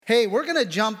Hey, we're going to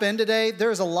jump in today.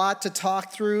 There's a lot to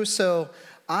talk through, so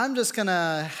I'm just going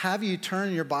to have you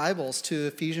turn your Bibles to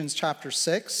Ephesians chapter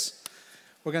 6.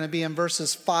 We're going to be in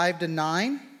verses 5 to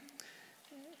 9.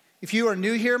 If you are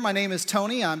new here, my name is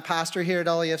Tony. I'm pastor here at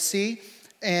LAFC,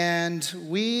 and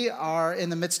we are in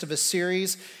the midst of a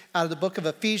series out of the book of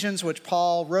Ephesians, which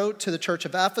Paul wrote to the church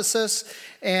of Ephesus.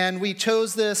 And we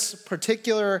chose this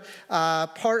particular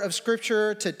part of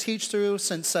Scripture to teach through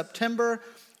since September,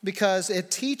 because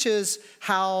it teaches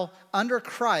how under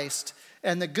Christ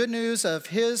and the good news of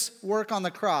his work on the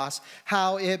cross,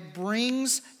 how it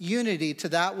brings unity to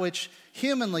that which,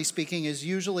 humanly speaking, is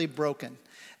usually broken.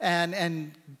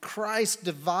 And Christ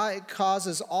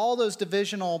causes all those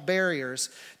divisional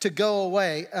barriers to go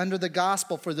away under the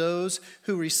gospel for those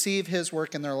who receive his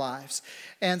work in their lives.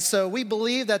 And so we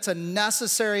believe that's a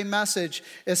necessary message,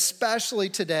 especially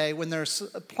today when there's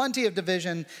plenty of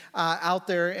division out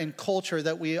there in culture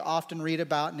that we often read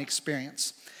about and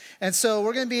experience. And so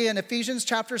we're going to be in Ephesians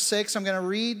chapter 6. I'm going to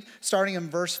read starting in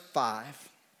verse 5.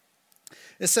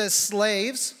 It says,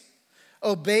 "Slaves,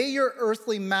 obey your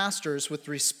earthly masters with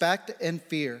respect and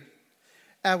fear,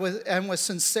 and with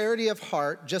sincerity of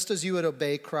heart, just as you would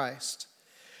obey Christ.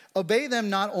 Obey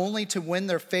them not only to win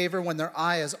their favor when their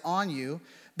eye is on you,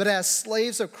 but as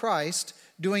slaves of Christ,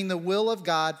 doing the will of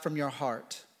God from your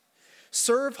heart.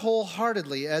 Serve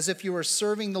wholeheartedly as if you were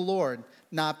serving the Lord,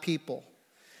 not people,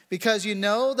 because you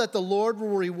know that the Lord will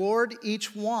reward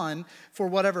each one for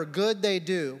whatever good they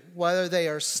do, whether they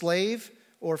are slave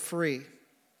or free.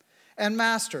 And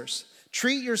masters,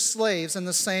 treat your slaves in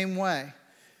the same way.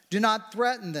 Do not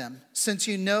threaten them, since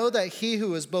you know that he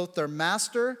who is both their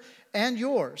master and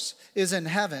yours is in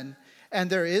heaven, and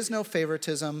there is no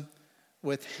favoritism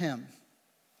with him."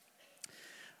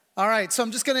 All right, so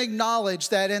I'm just going to acknowledge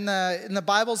that in the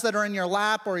Bibles that are in your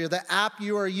lap or the app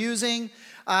you are using,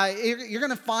 you're going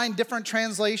to find different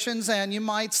translations, and you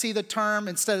might see the term,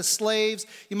 instead of slaves,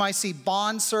 you might see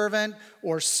bondservant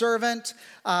or servant.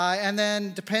 And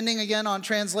then depending again on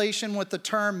translation with the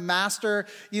term master,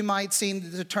 you might see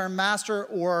the term master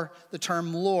or the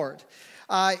term Lord.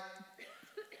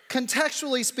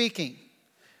 Contextually speaking,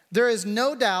 there is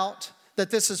no doubt that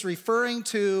this is referring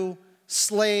to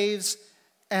slaves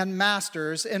and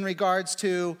masters in regards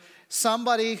to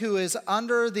somebody who is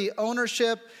under the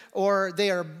ownership or they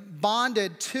are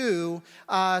bonded to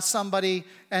somebody,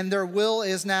 and their will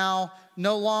is now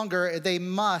no longer, they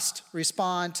must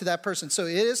respond to that person. So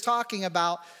it is talking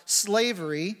about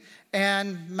slavery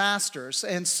and masters.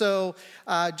 And so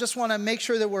just want to make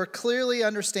sure that we're clearly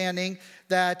understanding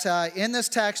that in this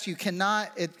text, it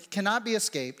cannot be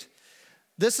escaped.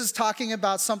 This is talking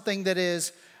about something that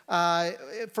is,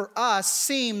 for us,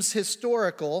 seems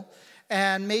historical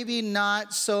and maybe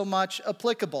not so much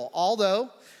applicable. Although,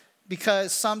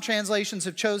 because some translations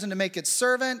have chosen to make it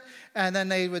servant, and then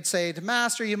they would say to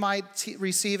master, you might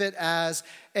receive it as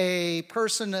a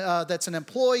person that's an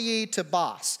employee to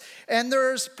boss. And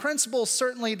there's principles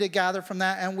certainly to gather from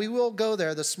that, and we will go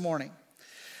there this morning.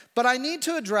 But I need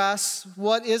to address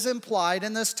what is implied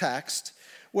in this text,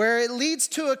 where it leads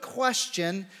to a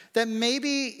question that maybe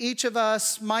each of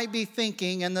us might be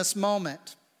thinking in this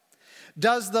moment.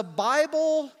 Does the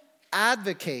Bible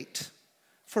advocate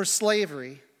for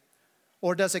slavery,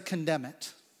 or does it condemn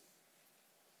it?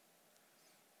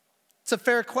 It's a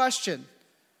fair question.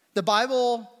 The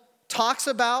Bible talks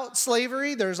about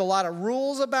slavery. There's a lot of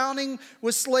rules abounding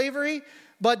with slavery,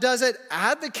 but does it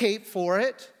advocate for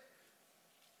it,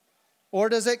 or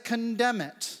does it condemn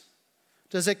it?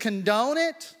 Does it condone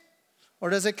it, or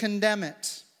does it condemn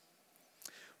it?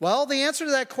 Well, the answer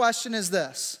to that question is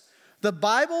this. The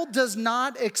Bible does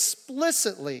not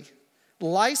explicitly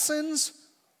license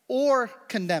or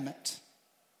condemn it.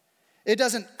 It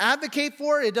doesn't advocate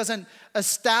for it. It doesn't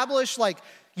establish like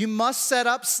you must set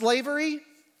up slavery,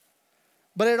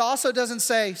 but it also doesn't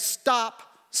say stop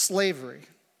slavery.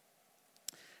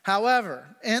 However,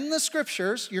 in the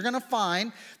scriptures, you're going to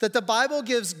find that the Bible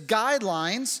gives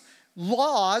guidelines,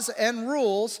 laws, and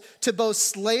rules to both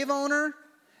slave owner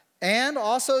and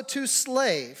also to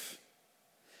slave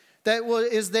that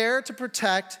is there to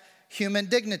protect human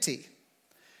dignity.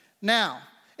 Now,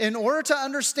 in order to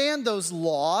understand those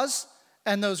laws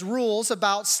and those rules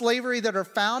about slavery that are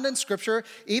found in Scripture,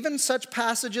 even such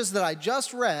passages that I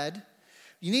just read,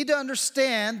 you need to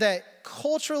understand that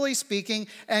culturally speaking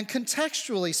and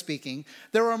contextually speaking,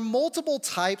 there were multiple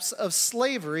types of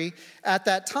slavery at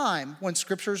that time when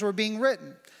scriptures were being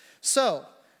written. So,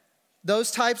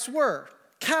 those types were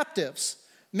captives.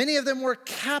 Many of them were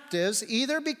captives,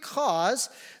 either because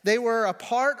they were a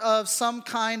part of some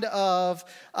kind of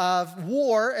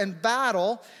war and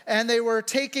battle, and they were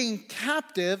taken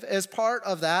captive as part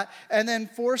of that, and then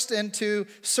forced into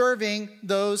serving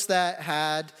those that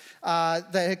had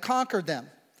conquered them.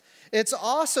 It's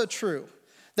also true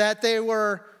that there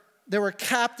were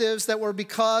captives that were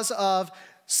because of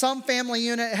some family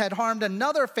unit had harmed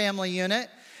another family unit,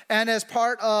 and as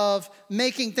part of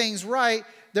making things right,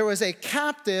 there was a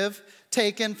captive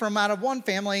taken from out of one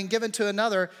family and given to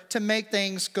another to make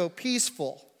things go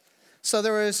peaceful. So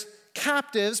there was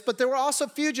captives, but there were also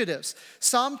fugitives.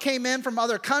 Some came in from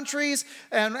other countries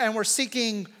and were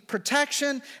seeking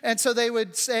protection, and so they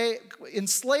would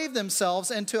enslave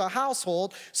themselves into a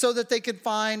household so that they could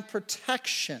find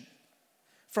protection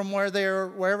from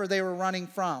wherever they were running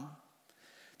from.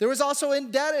 There was also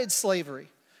indebted slavery.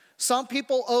 Some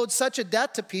people owed such a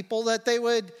debt to people that they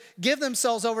would give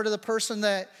themselves over to the person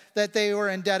that they were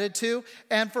indebted to.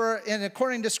 And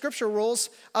according to scripture rules,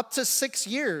 up to 6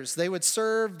 years, they would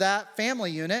serve that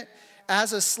family unit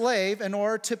as a slave in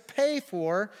order to pay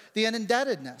for the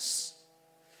indebtedness.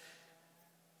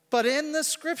 But in the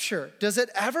scripture, does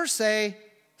it ever say,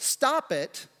 stop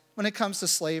it when it comes to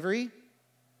slavery?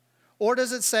 Or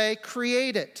does it say,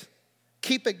 create it,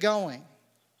 keep it going?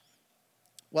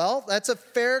 Well, that's a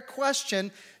fair question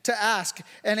to ask.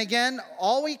 And again,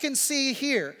 all we can see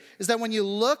here is that when you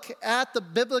look at the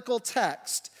biblical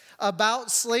text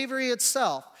about slavery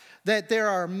itself, that there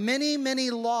are many,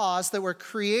 many laws that were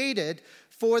created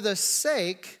for the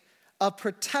sake of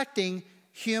protecting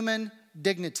human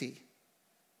dignity.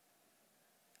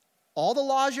 All the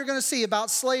laws you're going to see about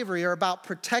slavery are about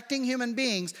protecting human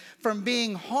beings from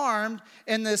being harmed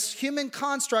in this human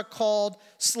construct called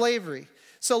slavery.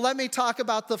 So let me talk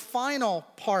about the final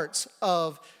parts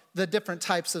of the different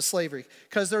types of slavery.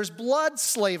 Because there's blood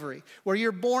slavery, where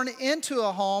you're born into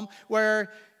a home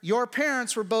where your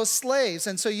parents were both slaves,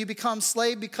 and so you become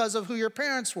slave because of who your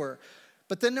parents were.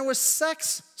 But then there was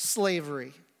sex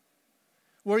slavery,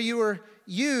 where you were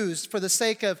used for the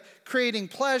sake of creating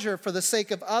pleasure for the sake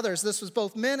of others. This was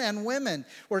both men and women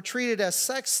were treated as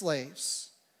sex slaves.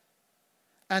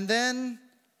 And then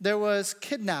there was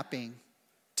kidnapping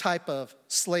type of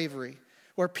slavery,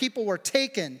 where people were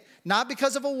taken, not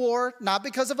because of a war, not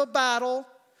because of a battle,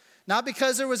 not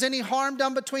because there was any harm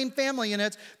done between family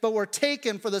units, but were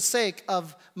taken for the sake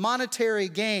of monetary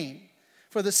gain,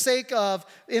 for the sake of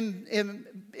investing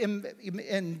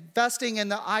in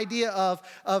the idea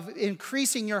of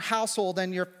increasing your household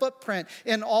and your footprint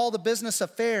in all the business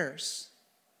affairs.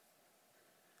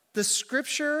 The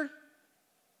scripture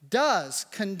does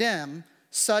condemn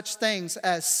such things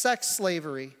as sex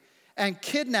slavery and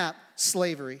kidnap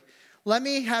slavery. Let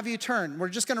me have you turn. We're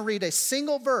just going to read a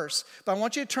single verse, but I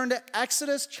want you to turn to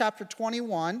Exodus chapter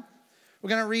 21. We're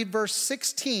going to read verse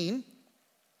 16.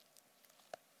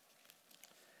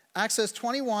 Exodus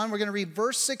 21, we're going to read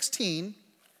verse 16.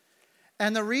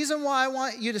 And the reason why I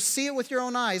want you to see it with your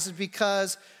own eyes is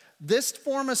because this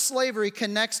form of slavery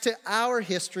connects to our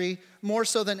history more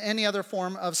so than any other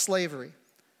form of slavery.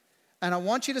 And I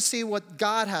want you to see what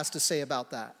God has to say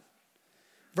about that.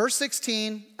 Verse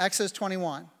 16, Exodus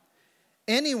 21.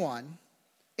 Anyone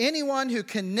who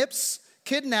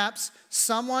kidnaps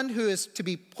someone who is to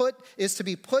be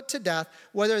put to death,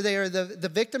 whether the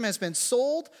victim has been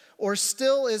sold or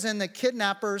still is in the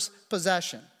kidnapper's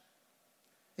possession.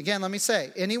 Again, let me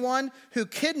say, anyone who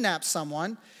kidnaps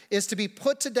someone is to be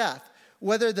put to death,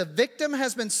 whether the victim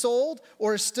has been sold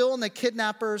or is still in the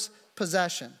kidnapper's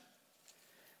possession.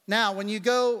 Now, when you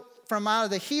go from out of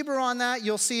the Hebrew on that,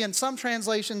 you'll see in some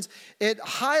translations, it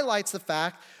highlights the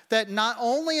fact that not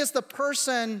only is the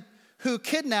person who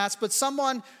kidnaps, but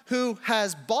someone who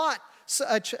has bought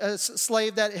a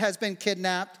slave that has been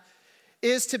kidnapped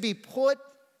is to be put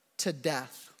to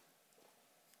death.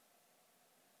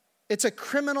 It's a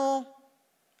criminal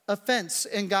offense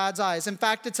in God's eyes. In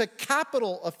fact, it's a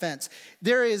capital offense.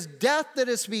 There is death that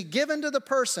is to be given to the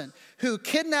person who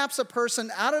kidnaps a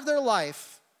person out of their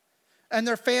life and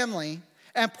their family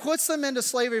and puts them into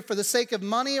slavery for the sake of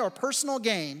money or personal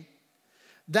gain.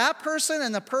 That person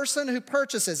and the person who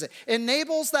purchases it,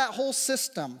 enables that whole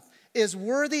system, is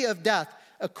worthy of death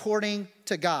according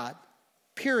to God.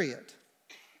 Period.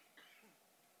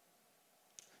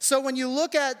 So when you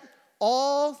look at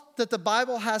all that the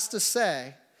Bible has to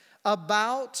say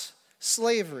about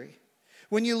slavery,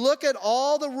 when you look at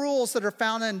all the rules that are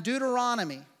found in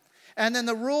Deuteronomy, and then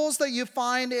the rules that you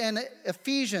find in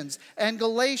Ephesians and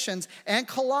Galatians and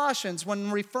Colossians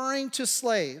when referring to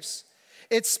slaves,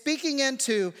 It's speaking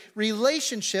into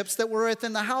relationships that were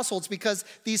within the households because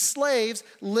these slaves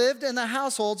lived in the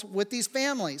households with these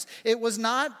families. It was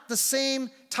not the same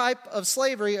type of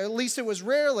slavery, or at least it was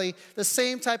rarely the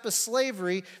same type of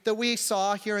slavery that we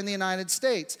saw here in the United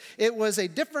States. It was a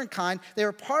different kind. They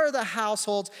were part of the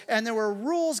households, and there were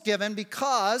rules given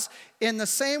because in the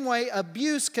same way,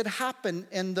 abuse could happen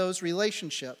in those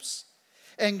relationships.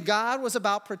 And God was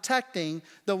about protecting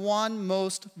the one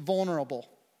most vulnerable.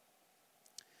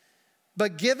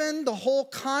 But given the whole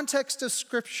context of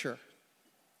Scripture,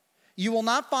 you will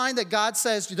not find that God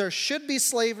says there should be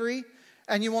slavery,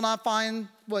 and you will not find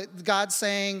what God's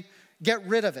saying, get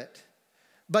rid of it.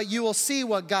 But you will see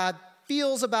what God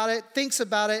feels about it, thinks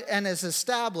about it, and is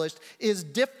established is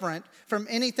different from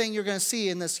anything you're going to see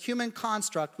in this human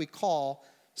construct we call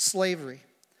slavery.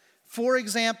 For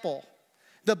example,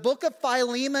 the book of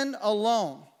Philemon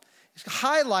alone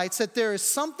highlights that there is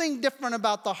something different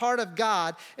about the heart of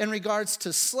God in regards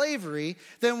to slavery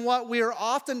than what we are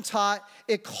often taught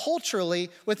it culturally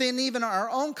within even our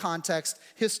own context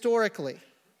historically.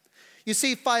 You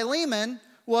see, Philemon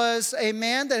was a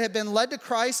man that had been led to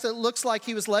Christ. It looks like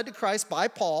he was led to Christ by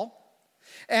Paul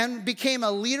and became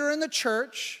a leader in the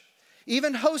church,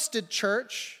 even hosted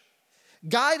church,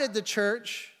 guided the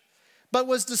church, but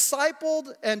was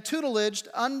discipled and tutelaged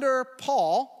under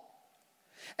Paul.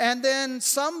 And then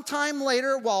sometime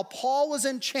later, while Paul was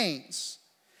in chains,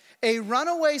 a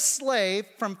runaway slave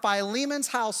from Philemon's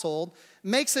household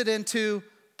makes it into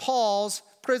Paul's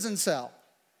prison cell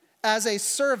as a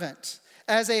servant,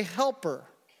 as a helper.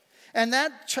 And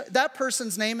that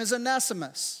person's name is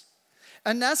Onesimus.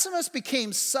 Onesimus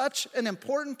became such an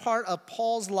important part of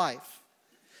Paul's life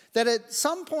that at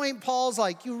some point Paul's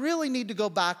like, you really need to go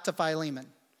back to Philemon.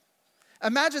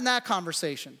 Imagine that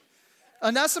conversation.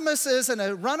 Onesimus is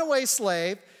a runaway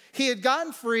slave. He had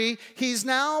gotten free. He's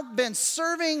now been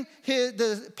serving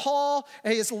Paul.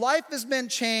 His life has been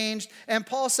changed. And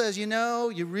Paul says,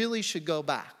 you really should go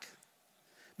back.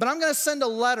 But I'm going to send a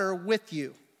letter with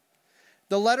you.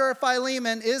 The letter of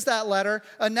Philemon is that letter.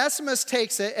 Onesimus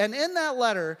takes it. And in that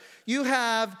letter, you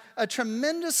have a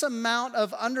tremendous amount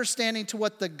of understanding to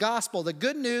what the gospel, the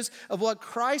good news of what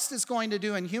Christ is going to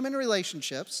do in human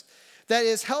relationships, that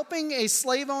is helping a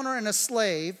slave owner and a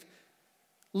slave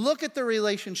look at the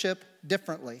relationship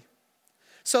differently.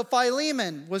 So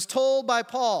Philemon was told by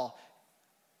Paul,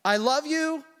 I love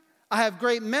you. I have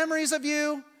great memories of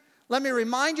you. Let me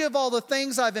remind you of all the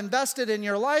things I've invested in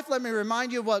your life. Let me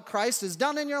remind you of what Christ has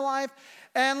done in your life.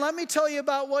 And let me tell you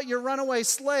about what your runaway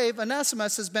slave,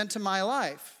 Onesimus, has been to my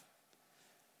life.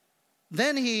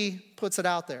 Then he puts it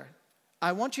out there.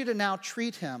 I want you to now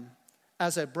treat him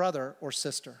as a brother or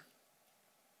sister.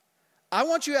 I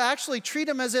want you to actually treat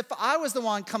him as if I was the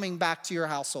one coming back to your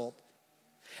household.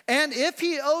 And if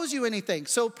he owes you anything,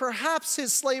 so perhaps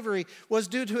his slavery was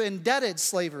due to indebted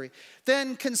slavery,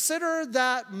 then consider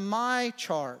that my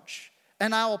charge,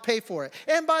 and I will pay for it.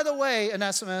 And by the way,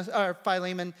 Onesimus, or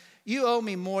Philemon, you owe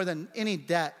me more than any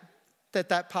debt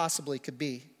that possibly could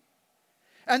be.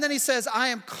 And then he says, I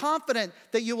am confident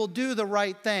that you will do the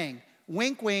right thing.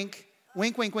 Wink, wink,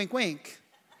 wink, wink, wink, wink,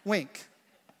 wink.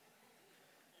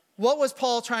 What was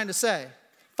Paul trying to say?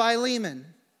 Philemon,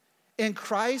 in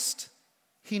Christ,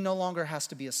 he no longer has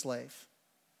to be a slave.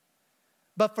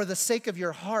 But for the sake of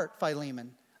your heart,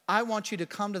 Philemon, I want you to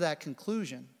come to that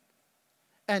conclusion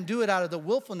and do it out of the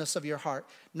willfulness of your heart,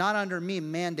 not under me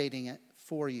mandating it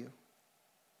for you.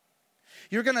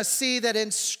 You're going to see that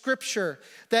in Scripture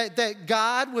that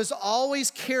God was always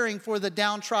caring for the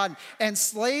downtrodden, and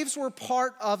slaves were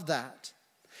part of that.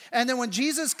 And then when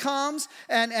Jesus comes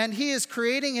and he is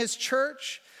creating his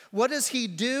church, what does he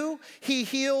do? He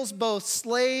heals both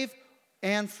slave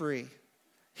and free.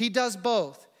 He does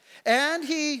both. And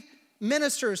he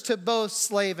ministers to both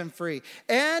slave and free.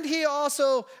 And he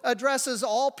also addresses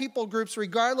all people groups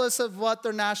regardless of what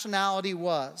their nationality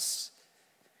was.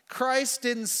 Christ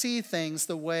didn't see things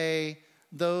the way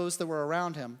those that were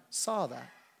around him saw that.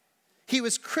 He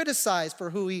was criticized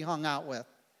for who he hung out with.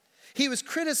 He was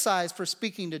criticized for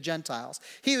speaking to Gentiles.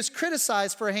 He was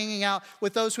criticized for hanging out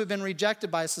with those who had been rejected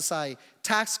by society,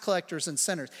 tax collectors and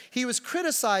sinners. He was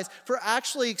criticized for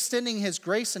actually extending his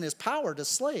grace and his power to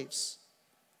slaves.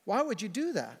 Why would you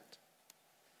do that?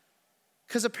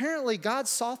 Because apparently God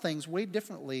saw things way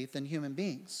differently than human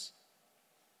beings.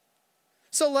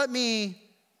 So let me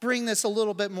bring this a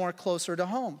little bit more closer to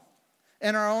home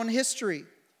in our own history.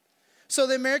 So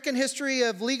the American history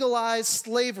of legalized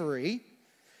slavery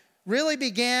really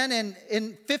began in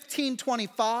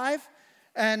 1525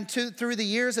 and through the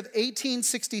years of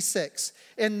 1866.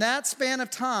 In that span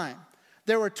of time,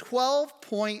 there were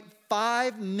 12.5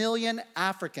 12.5 million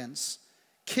Africans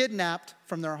kidnapped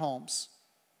from their homes.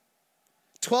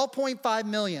 12.5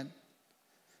 million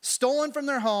stolen from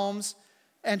their homes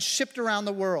and shipped around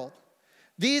the world.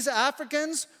 These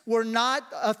Africans were not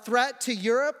a threat to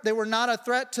Europe. They were not a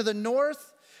threat to the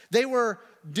North. They were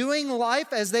doing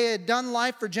life as they had done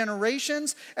life for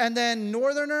generations. And then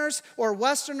Northerners or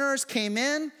Westerners came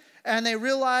in and they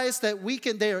realized that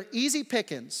they are easy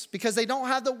pickings because they don't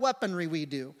have the weaponry we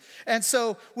do. And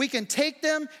so we can take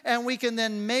them and we can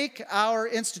then make our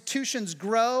institutions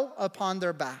grow upon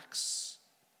their backs.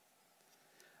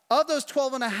 Of those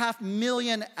 12.5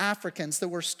 million Africans that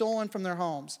were stolen from their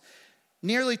homes,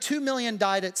 nearly 2 million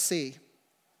died at sea.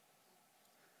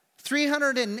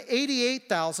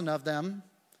 388,000 of them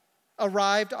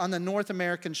arrived on the North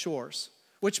American shores,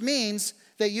 which means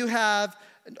that you have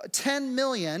 10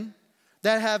 million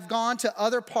that have gone to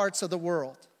other parts of the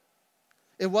world.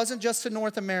 It wasn't just to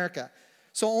North America.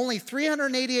 So only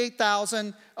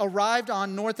 388,000 arrived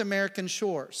on North American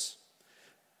shores.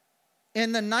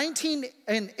 In the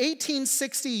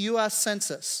 1860 U.S.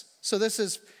 Census, so this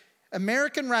is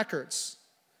American records,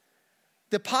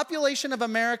 the population of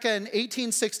America in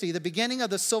 1860, the beginning of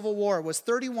the Civil War, was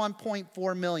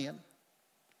 31.4 million.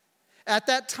 At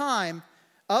that time,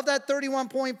 of that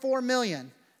 31.4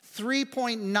 million,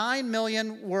 3.9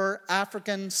 million were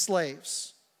African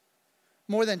slaves.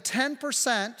 More than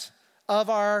 10% of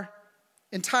our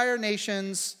entire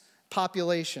nation's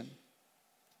population.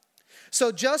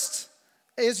 So just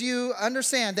as you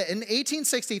understand that in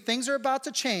 1860, things are about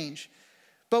to change,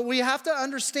 but we have to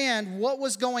understand what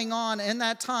was going on in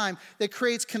that time that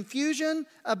creates confusion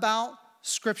about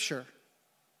Scripture.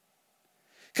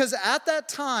 Because at that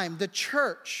time, the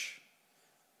church,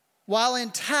 while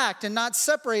intact and not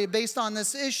separated based on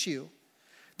this issue,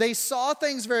 they saw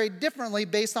things very differently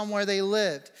based on where they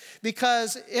lived.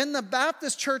 Because in the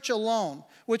Baptist church alone,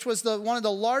 which was one of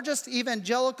the largest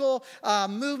evangelical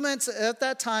movements at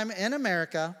that time in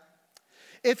America,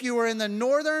 if you were in the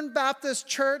Northern Baptist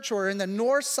church or in the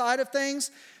north side of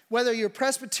things, whether you're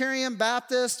Presbyterian,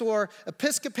 Baptist, or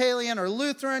Episcopalian or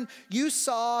Lutheran, you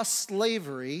saw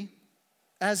slavery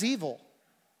as evil.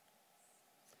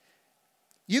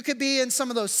 You could be in some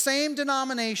of those same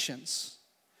denominations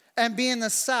and be in the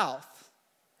South,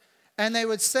 and they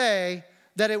would say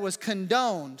that it was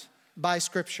condoned by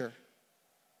Scripture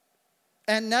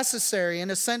and necessary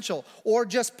and essential, or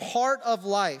just part of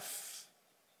life.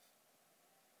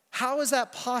 How is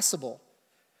that possible?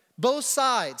 Both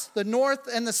sides, the North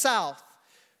and the South,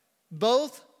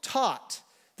 both taught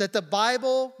that the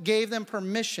Bible gave them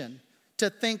permission to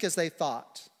think as they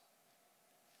thought.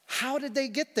 How did they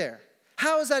get there?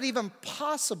 How is that even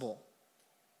possible?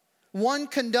 One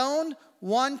condoned,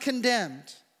 one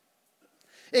condemned.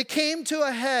 It came to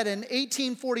a head in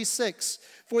 1846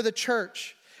 for the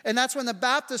church. And that's when the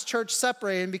Baptist church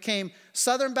separated and became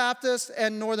Southern Baptist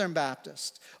and Northern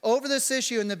Baptist over this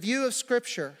issue in the view of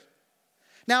Scripture.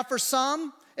 Now, for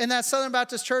some in that Southern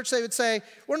Baptist church, they would say,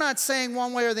 we're not saying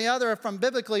one way or the other from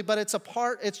biblically, but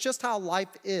it's just how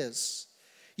life is.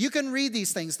 You can read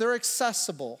these things. They're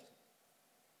accessible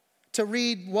to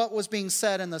read what was being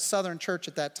said in the Southern church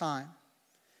at that time.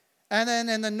 And then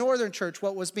in the Northern church,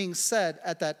 what was being said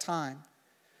at that time.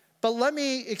 But let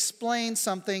me explain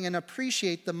something and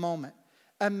appreciate the moment.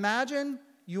 Imagine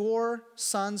your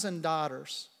sons and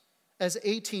daughters as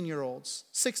 18-year-olds,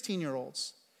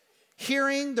 16-year-olds,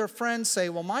 hearing their friends say,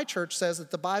 well, my church says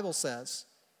that the Bible says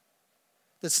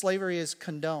that slavery is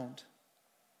condoned.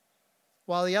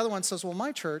 While the other one says, well,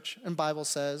 my church and Bible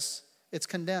says it's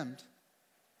condemned.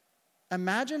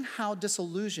 Imagine how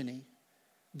disillusioning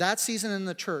that season in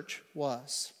the church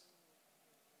was.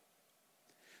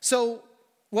 So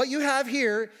what you have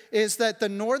here is that the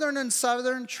Northern and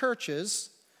Southern churches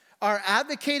are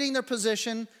advocating their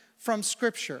position from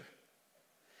Scripture.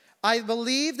 I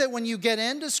believe that when you get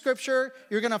into Scripture,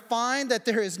 you're going to find that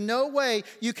there is no way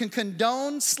you can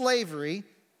condone slavery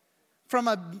from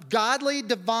a godly,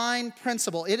 divine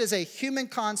principle. It is a human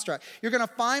construct. You're going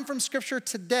to find from Scripture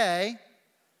today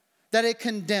that it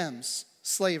condemns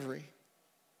slavery.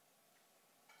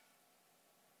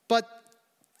 But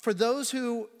for those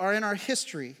who are in our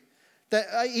history,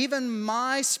 that even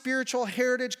my spiritual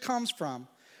heritage comes from,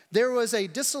 there was a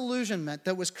disillusionment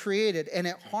that was created, and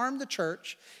it harmed the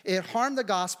church, it harmed the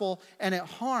gospel, and it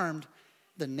harmed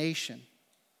the nation.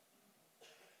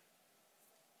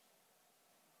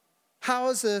 How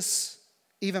is this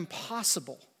even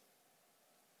possible?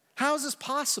 How is this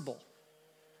possible?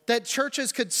 That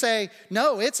churches could say,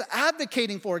 no, it's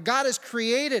advocating for it. God has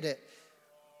created it.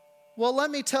 Well,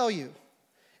 let me tell you,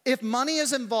 if money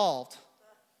is involved,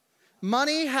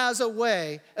 Money has a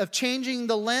way of changing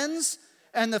the lens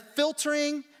and the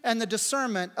filtering and the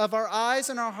discernment of our eyes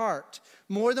and our heart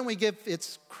more than we give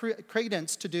its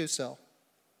credence to do so.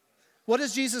 What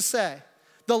does Jesus say?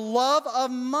 The love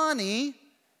of money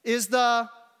is the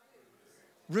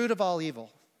root of all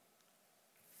evil.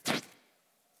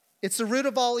 It's the root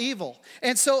of all evil.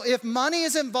 And so if money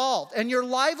is involved and your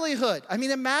livelihood,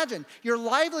 imagine your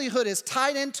livelihood is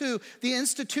tied into the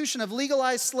institution of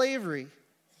legalized slavery,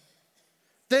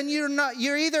 then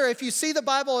you're either, if you see the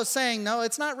Bible as saying, no,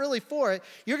 it's not really for it,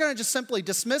 you're going to just simply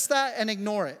dismiss that and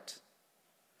ignore it.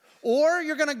 Or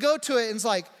you're going to go to it and it's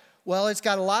like, well, it's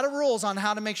got a lot of rules on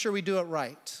how to make sure we do it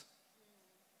right.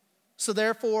 So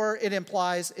therefore, it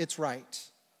implies it's right.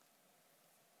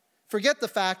 Forget the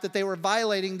fact that they were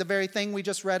violating the very thing we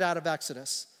just read out of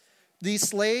Exodus. These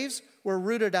slaves were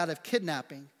rooted out of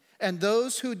kidnapping, and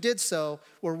those who did so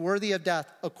were worthy of death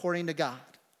according to God.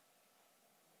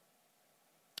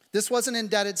 This wasn't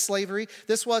indebted slavery.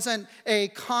 This wasn't a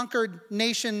conquered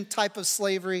nation type of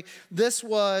slavery. This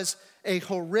was a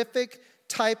horrific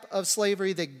type of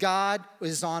slavery that God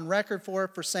is on record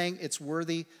for saying it's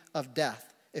worthy of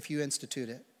death if you institute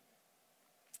it.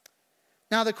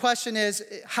 Now the question is,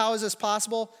 how is this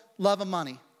possible? Love of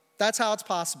money. That's how it's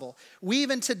possible. We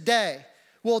even today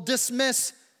will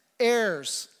dismiss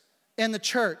heirs in the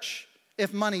church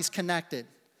if money's connected.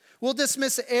 We'll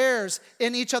dismiss heirs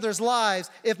in each other's lives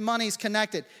if money's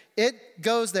connected. It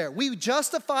goes there. We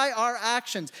justify our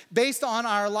actions based on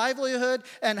our livelihood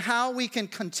and how we can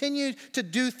continue to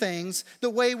do things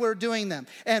the way we're doing them.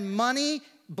 And money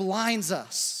blinds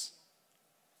us.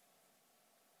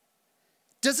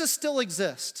 Does this still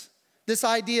exist? This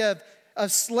idea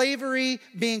of slavery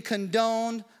being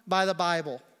condoned by the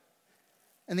Bible?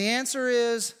 And the answer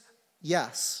is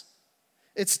yes.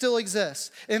 It still exists.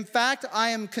 In fact, I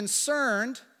am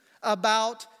concerned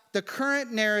about the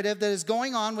current narrative that is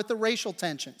going on with the racial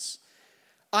tensions.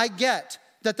 I get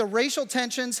that the racial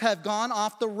tensions have gone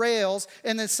off the rails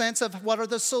in the sense of what are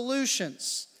the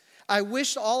solutions. I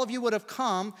wish all of you would have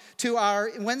come to our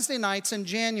Wednesday nights in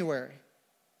January.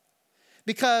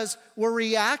 Because we're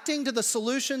reacting to the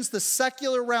solutions, the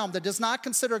secular realm that does not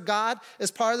consider God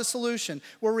as part of the solution.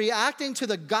 We're reacting to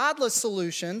the godless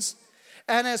solutions.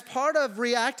 And as part of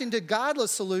reacting to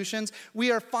godless solutions,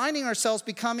 we are finding ourselves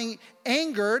becoming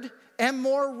angered and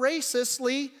more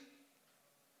racistly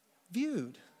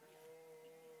viewed.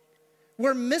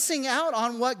 We're missing out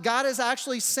on what God is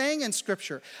actually saying in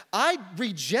Scripture. I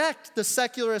reject the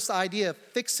secularist idea of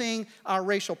fixing our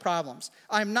racial problems.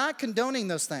 I'm not condoning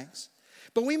those things.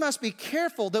 But we must be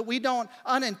careful that we don't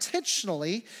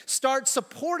unintentionally start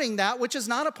supporting that which is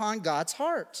not upon God's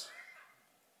heart.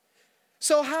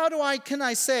 So how can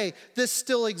I say this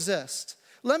still exists?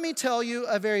 Let me tell you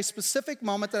a very specific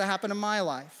moment that happened in my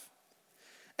life.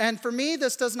 And for me,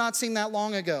 this does not seem that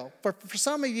long ago. For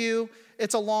some of you,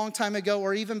 it's a long time ago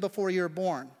or even before you were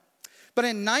born. But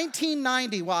in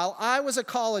 1990, while I was a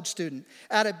college student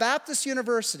at a Baptist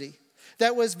university,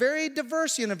 that was very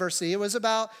diverse university. It was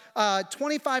about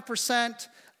 25%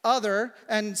 other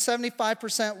and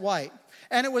 75% white.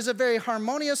 And it was a very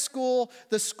harmonious school.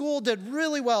 The school did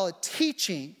really well at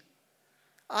teaching,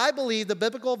 I believe, the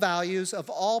biblical values of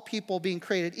all people being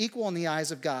created equal in the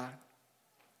eyes of God.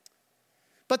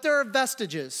 But there are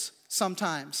vestiges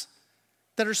sometimes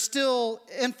that are still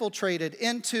infiltrated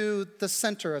into the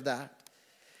center of that.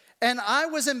 And I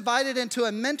was invited into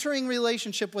a mentoring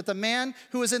relationship with a man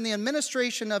who was in the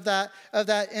administration of that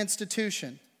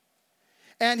institution.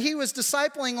 And he was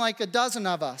discipling like a dozen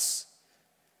of us.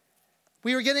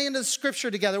 We were getting into the scripture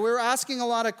together. We were asking a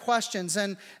lot of questions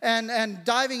and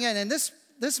diving in. And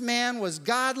this man was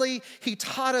godly. He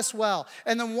taught us well.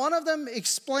 And then one of them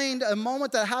explained a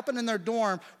moment that happened in their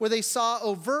dorm where they saw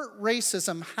overt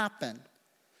racism happen.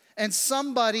 And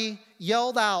somebody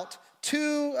yelled out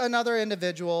to another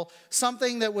individual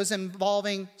something that was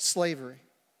involving slavery.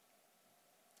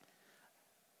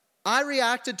 I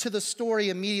reacted to the story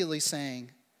immediately saying,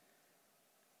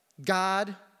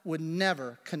 God would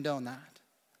never condone that.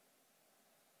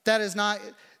 That is not,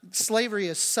 slavery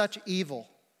is such evil.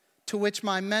 To which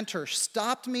my mentor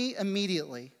stopped me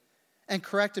immediately and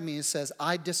corrected me and says,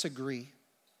 I disagree.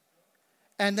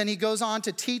 And then he goes on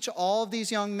to teach all of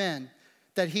these young men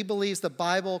that he believes the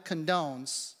Bible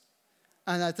condones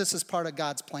and that this is part of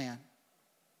God's plan.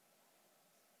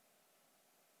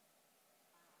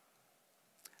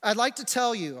 I'd like to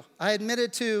tell you, I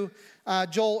admitted to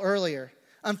Joel earlier,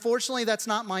 unfortunately that's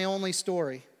not my only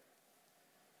story,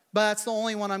 but that's the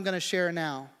only one I'm going to share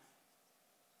now.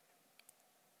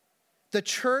 The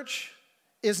church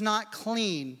is not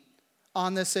clean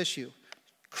on this issue.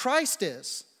 Christ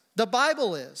is, The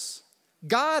Bible is.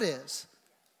 God is.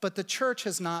 But the church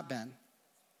has not been.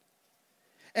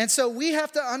 And so we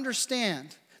have to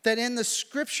understand that in the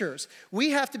scriptures,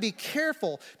 we have to be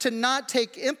careful to not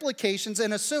take implications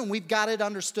and assume we've got it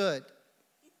understood.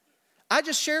 I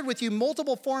just shared with you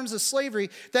multiple forms of slavery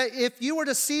that if you were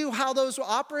to see how those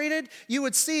operated, you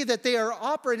would see that they are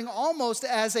operating almost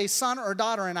as a son or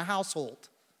daughter in a household.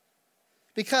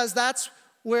 Because that's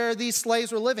where these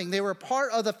slaves were living. They were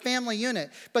part of the family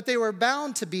unit, but they were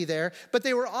bound to be there. But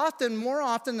they were more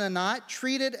often than not,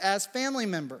 treated as family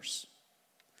members.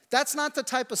 That's not the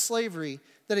type of slavery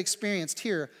that experienced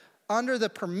here under the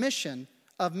permission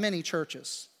of many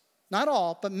churches. Not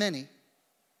all, but many.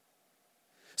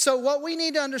 So what we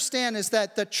need to understand is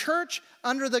that the church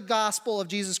under the gospel of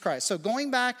Jesus Christ, so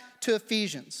going back to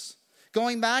Ephesians,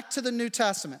 going back to the New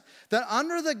Testament, that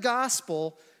under the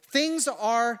gospel, things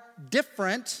are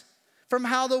different from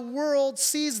how the world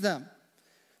sees them.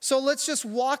 So let's just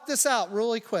walk this out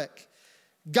really quick.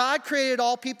 God created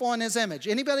all people in his image.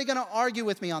 Anybody going to argue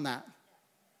with me on that?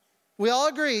 We all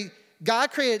agree God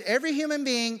created every human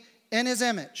being in his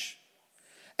image.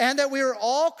 And that we were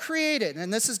all created,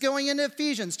 and this is going into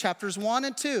Ephesians chapters 1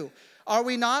 and 2. Are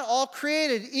we not all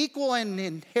created equal in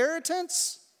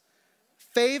inheritance,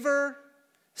 favor,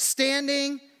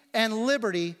 standing, and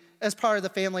liberty as part of the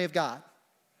family of God?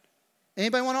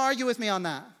 Anybody want to argue with me on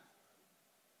that?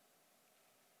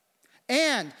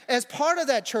 And as part of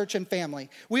that church and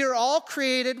family, we are all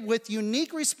created with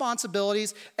unique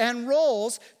responsibilities and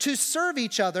roles to serve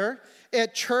each other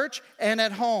at church and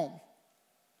at home.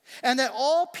 And that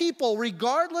all people,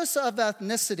 regardless of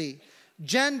ethnicity,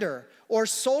 gender, or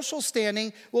social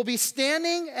standing, will be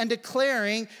standing and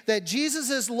declaring that Jesus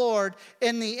is Lord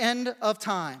in the end of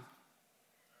time.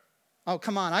 Oh,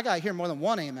 come on, I got to hear more than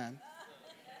one amen.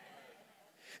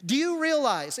 Do you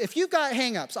realize, if you've got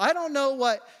hang-ups, I don't know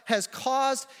what has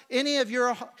caused any of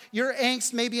your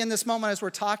angst maybe in this moment as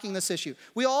we're talking this issue.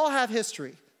 We all have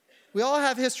history. We all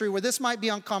have history where this might be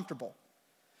uncomfortable.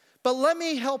 But let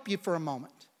me help you for a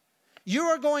moment. You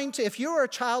are going to, if you are a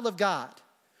child of God,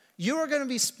 you are going to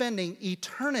be spending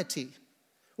eternity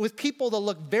with people that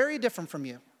look very different from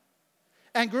you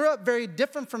and grew up very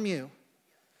different from you,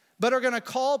 but are going to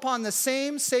call upon the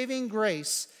same saving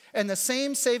grace and the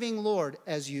same saving Lord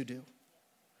as you do.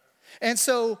 And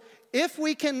so if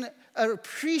we can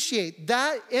appreciate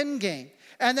that end game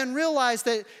and then realize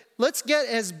that let's get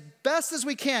as best as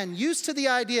we can used to the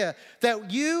idea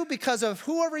that you, because of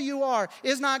whoever you are,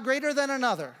 is not greater than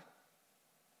another,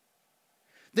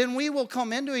 then we will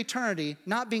come into eternity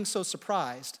not being so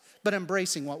surprised, but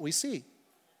embracing what we see.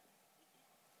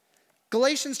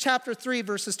 Galatians chapter 3,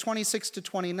 verses 26 to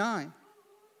 29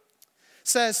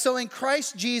 says, so in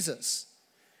Christ Jesus,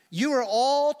 you are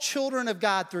all children of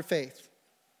God through faith.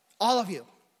 All of you,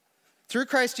 through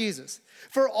Christ Jesus.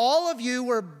 For all of you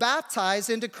were baptized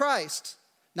into Christ,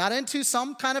 not into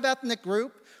some kind of ethnic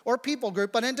group or people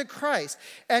group, but into Christ.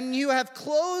 And you have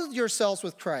clothed yourselves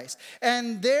with Christ.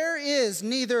 And there is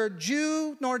neither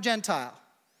Jew nor Gentile.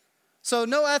 So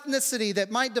no ethnicity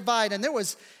that might divide. And there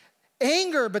was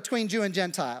anger between Jew and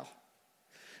Gentile.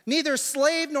 Neither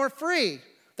slave nor free.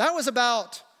 That was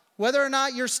about whether or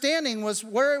not your standing was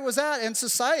where it was at in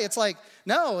society. It's like,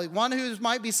 no, one who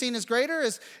might be seen as greater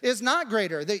is not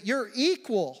greater, that you're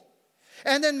equal.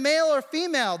 And then male or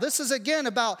female, this is again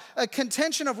about a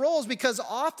contention of roles, because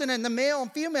often in the male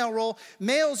and female role,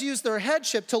 males use their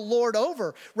headship to lord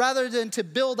over rather than to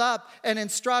build up and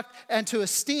instruct and to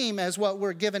esteem as what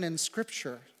we're given in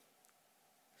Scripture.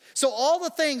 So all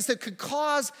the things that could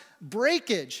cause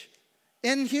breakage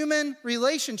in human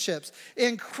relationships,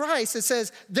 in Christ, it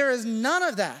says there is none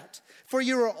of that, for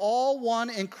you are all one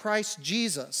in Christ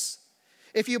Jesus.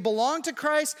 If you belong to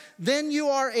Christ, then you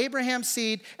are Abraham's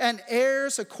seed and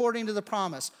heirs according to the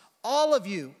promise. All of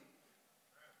you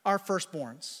are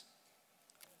firstborns.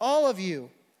 All of you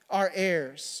are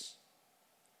heirs.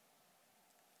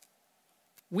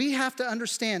 We have to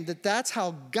understand that that's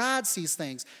how God sees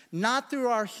things, not through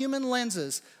our human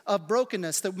lenses of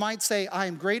brokenness that might say, I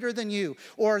am greater than you,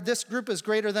 or this group is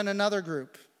greater than another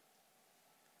group.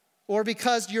 Or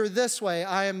because you're this way,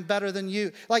 I am better than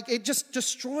you. Like, it just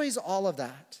destroys all of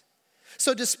that.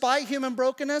 So despite human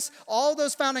brokenness, all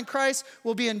those found in Christ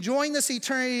will be enjoying this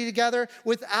eternity together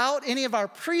without any of our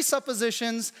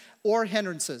presuppositions or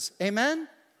hindrances. Amen?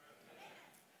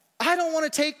 I don't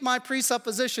want to take my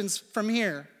presuppositions from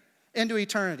here into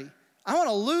eternity. I want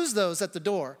to lose those at the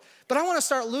door. But I want to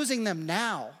start losing them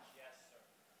now.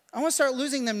 I want to start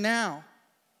losing them now.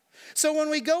 So when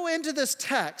we go into this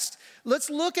text, let's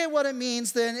look at what it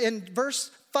means then in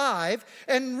verse 5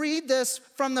 and read this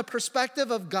from the perspective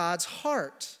of God's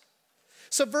heart.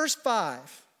 So verse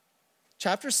 5,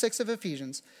 chapter 6 of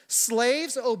Ephesians,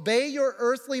 slaves, obey your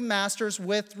earthly masters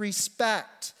with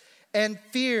respect and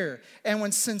fear and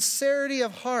with sincerity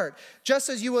of heart, just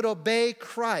as you would obey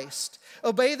Christ.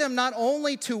 Obey them not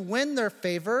only to win their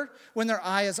favor when their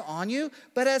eye is on you,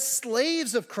 but as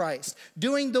slaves of Christ,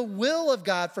 doing the will of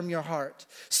God from your heart.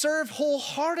 Serve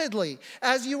wholeheartedly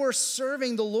as you are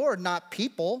serving the Lord, not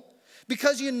people,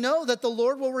 because you know that the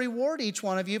Lord will reward each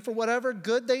one of you for whatever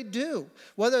good they do,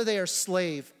 whether they are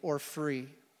slave or free.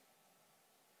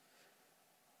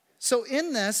 So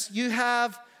in this, you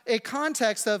have a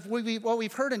context of what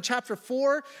we've heard in chapter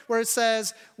 4, where it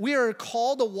says, we are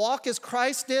called to walk as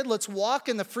Christ did. Let's walk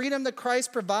in the freedom that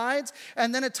Christ provides.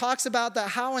 And then it talks about that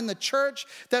how in the church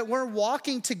that we're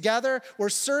walking together, we're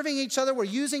serving each other, we're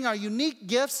using our unique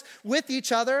gifts with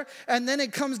each other. And then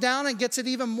it comes down and gets it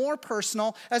even more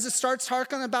personal as it starts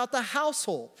talking about the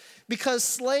household. Because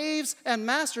slaves and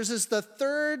masters is the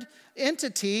third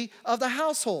entity of the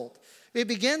household. It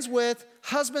begins with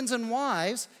husbands and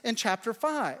wives in chapter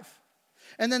 5.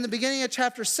 And then the beginning of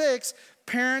chapter 6,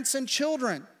 parents and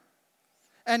children.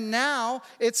 And now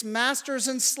it's masters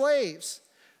and slaves.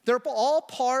 They're all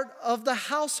part of the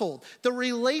household, the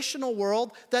relational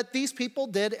world that these people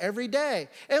did every day.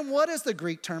 And what is the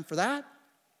Greek term for that?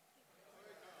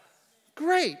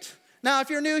 Great. Now, if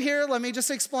you're new here, let me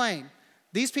just explain.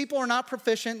 These people are not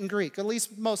proficient in Greek, at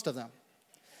least most of them.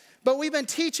 But we've been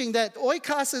teaching that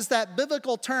oikos is that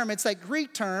biblical term. It's that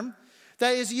Greek term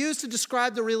that is used to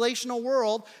describe the relational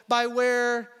world by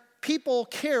where people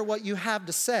care what you have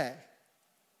to say.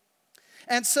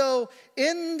 And so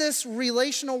in this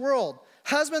relational world,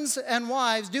 husbands and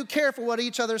wives do care for what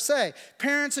each other say.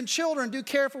 Parents and children do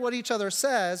care for what each other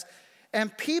says.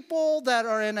 And people that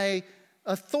are in a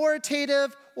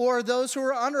authoritative or those who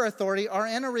are under authority are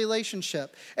in a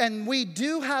relationship. And we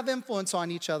do have influence on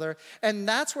each other. And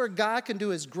that's where God can do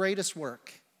his greatest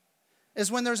work,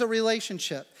 is when there's a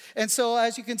relationship. And so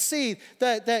as you can see,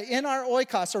 that in our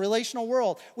oikos, a relational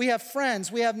world, we have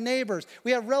friends, we have neighbors,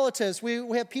 we have relatives,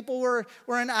 we have people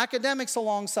we're in academics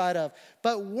alongside of.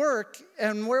 But work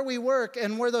and where we work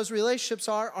and where those relationships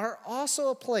are also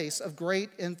a place of great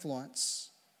influence.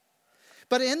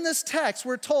 But in this text,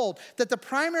 we're told that the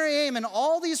primary aim in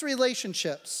all these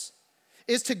relationships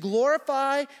is to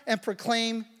glorify and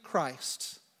proclaim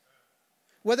Christ.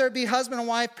 Whether it be husband and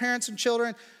wife, parents and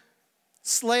children,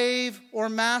 slave or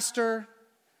master,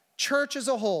 church as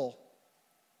a whole,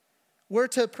 we're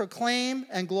to proclaim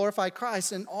and glorify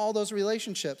Christ in all those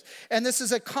relationships. And this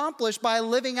is accomplished by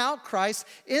living out Christ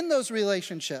in those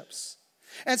relationships.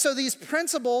 And so these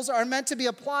principles are meant to be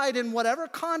applied in whatever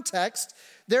context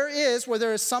there is where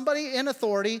there is somebody in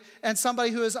authority and somebody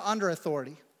who is under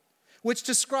authority, which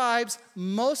describes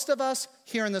most of us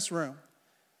here in this room.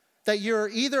 That you're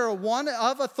either one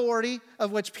of authority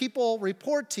of which people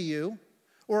report to you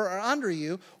or are under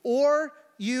you, or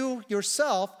you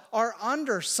yourself are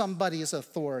under somebody's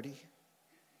authority.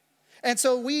 And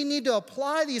so we need to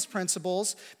apply these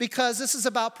principles because this is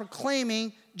about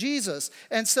proclaiming Jesus.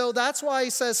 And so that's why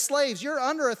he says, slaves, you're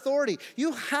under authority.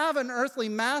 You have an earthly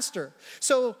master.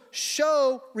 So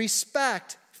show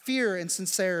respect, fear, and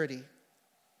sincerity.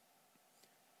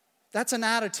 That's an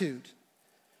attitude.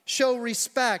 Show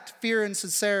respect, fear, and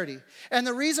sincerity. And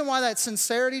the reason why that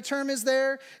sincerity term is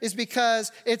there is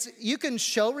because you can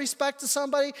show respect to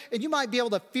somebody and you might be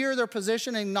able to fear their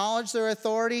position and acknowledge their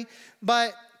authority,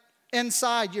 but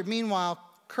inside you're meanwhile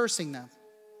cursing them,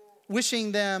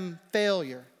 wishing them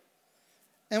failure.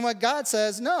 And what God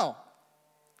says, no,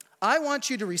 I want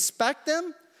you to respect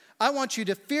them. I want you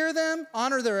to fear them,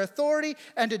 honor their authority,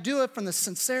 and to do it from the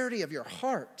sincerity of your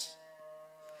heart.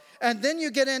 And then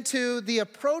you get into the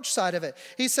approach side of it.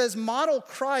 He says, model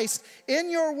Christ in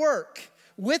your work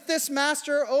with this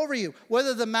master over you,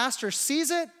 whether the master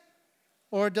sees it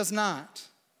or does not.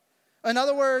 In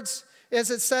other words, as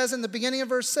it says in the beginning of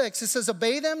verse 6, it says,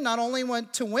 obey them not only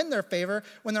to win their favor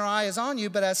when their eye is on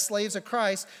you, but as slaves of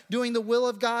Christ, doing the will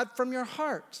of God from your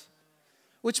heart.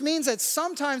 Which means that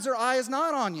sometimes their eye is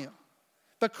not on you,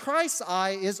 but Christ's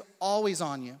eye is always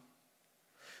on you.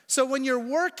 So when you're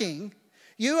working,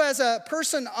 you as a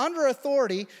person under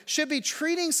authority should be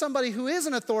treating somebody who is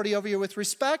an authority over you with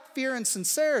respect, fear, and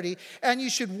sincerity, and you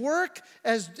should work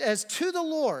as to the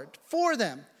Lord for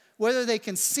them, whether they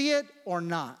can see it or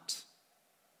not.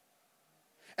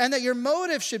 And that your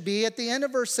motive should be, at the end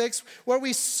of verse 6, where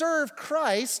we serve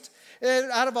Christ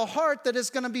out of a heart that is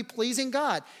going to be pleasing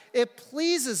God. It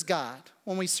pleases God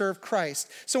when we serve Christ.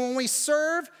 So when we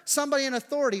serve somebody in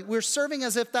authority, we're serving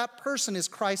as if that person is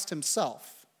Christ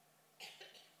himself.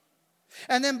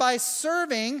 And then by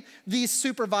serving these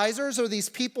supervisors or these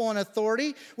people in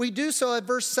authority, we do so at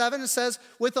verse 7, it says,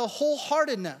 with a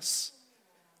wholeheartedness.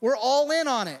 We're all in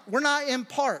on it. We're not in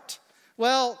part.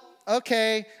 Well,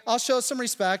 okay, I'll show some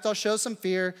respect. I'll show some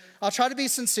fear. I'll try to be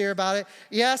sincere about it.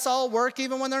 Yes, I'll work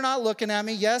even when they're not looking at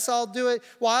me. Yes, I'll do it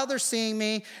while they're seeing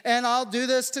me. And I'll do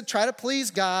this to try to please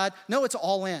God. No, it's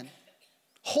all in.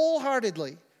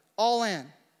 Wholeheartedly, all in.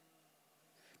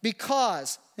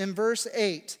 Because, in verse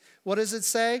 8, what does it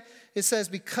say? It says,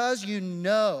 because you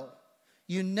know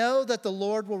that the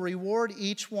Lord will reward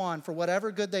each one for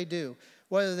whatever good they do,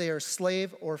 whether they are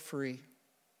slave or free.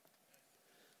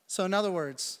 So in other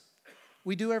words,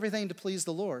 we do everything to please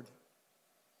the Lord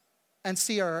and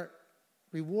see our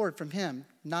reward from him,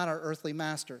 not our earthly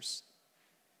masters.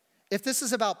 If this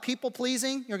is about people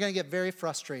pleasing, you're going to get very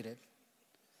frustrated.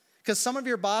 Because some of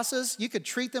your bosses, you could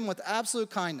treat them with absolute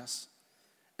kindness,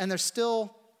 and they're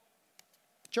still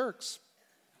jerks.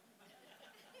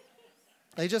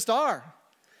 They just are.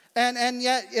 And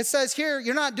yet it says here,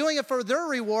 you're not doing it for their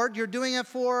reward, you're doing it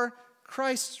for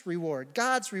Christ's reward,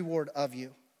 God's reward of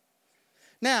you.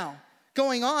 Now,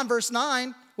 going on, verse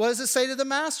 9, what does it say to the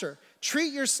master?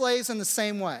 Treat your slaves in the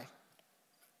same way.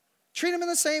 Treat them in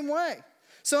the same way.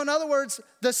 So in other words,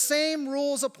 the same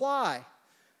rules apply.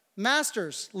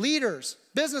 Masters, leaders,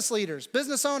 business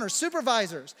owners,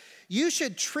 supervisors, you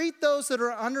should treat those that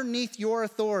are underneath your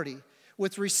authority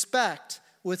with respect,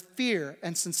 with fear,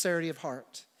 and sincerity of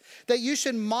heart. That you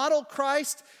should model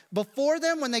Christ before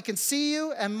them when they can see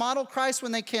you, and model Christ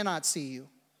when they cannot see you.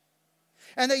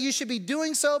 And that you should be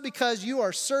doing so because you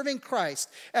are serving Christ,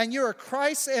 and you're a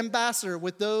Christ's ambassador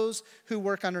with those who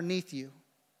work underneath you.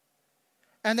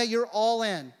 And that you're all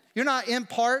in. You're not in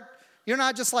part. You're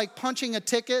not just like punching a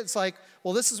ticket. It's like,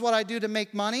 well, this is what I do to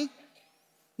make money.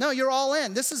 No, you're all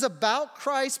in. This is about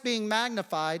Christ being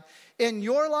magnified in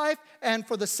your life and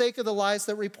for the sake of the lives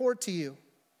that report to you.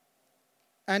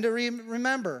 And to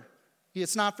remember,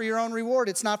 it's not for your own reward.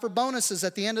 It's not for bonuses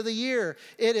at the end of the year.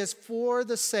 It is for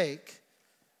the sake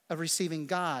of receiving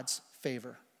God's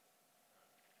favor.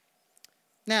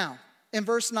 Now, in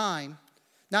verse 9,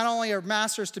 not only are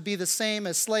masters to be the same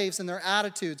as slaves in their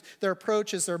attitudes, their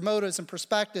approaches, their motives and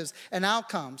perspectives and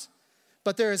outcomes,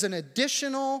 but there is an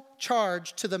additional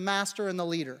charge to the master and the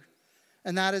leader.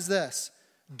 And that is this: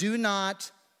 do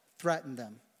not threaten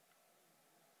them.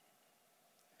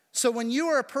 So when you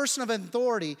are a person of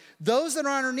authority, those that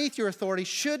are underneath your authority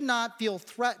should not feel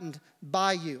threatened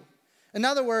by you. In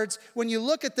other words, when you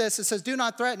look at this, it says do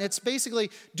not threaten. It's basically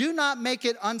do not make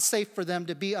it unsafe for them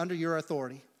to be under your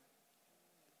authority.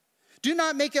 Do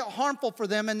not make it harmful for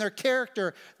them in their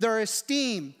character, their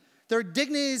esteem, their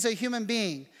dignity as a human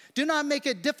being. Do not make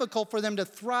it difficult for them to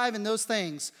thrive in those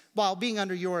things while being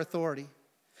under your authority.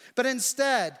 But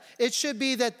instead, it should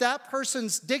be that that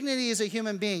person's dignity as a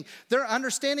human being, their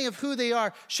understanding of who they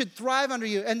are, should thrive under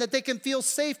you, and that they can feel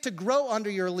safe to grow under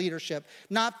your leadership,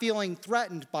 not feeling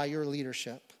threatened by your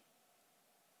leadership.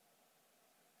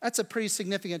 That's a pretty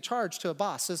significant charge to a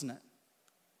boss, isn't it?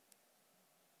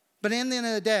 But in the end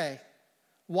of the day,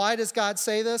 why does God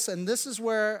say this? And this is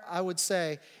where I would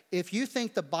say, if you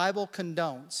think the Bible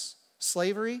condones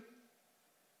slavery,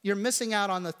 you're missing out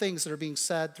on the things that are being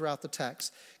said throughout the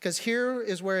text. Because here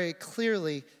is where it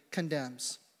clearly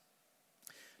condemns.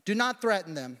 Do not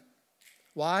threaten them.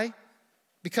 Why?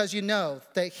 Because you know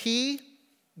that he,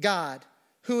 God,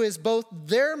 who is both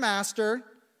their master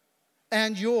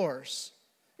and yours,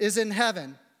 is in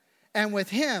heaven. And with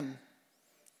him,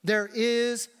 there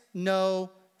is no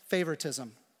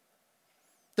favoritism.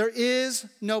 There is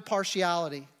no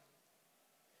partiality.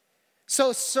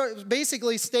 So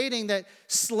basically stating that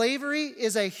slavery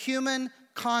is a human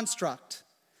construct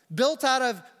built out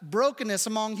of brokenness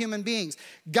among human beings.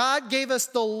 God gave us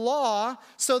the law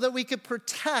so that we could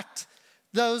protect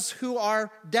those who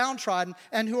are downtrodden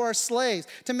and who are slaves,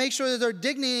 to make sure that their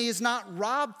dignity is not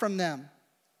robbed from them.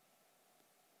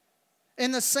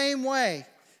 In the same way,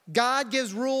 God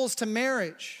gives rules to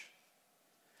marriage.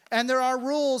 And there are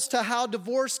rules to how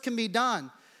divorce can be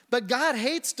done. But God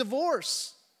hates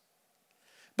divorce.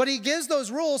 But he gives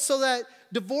those rules so that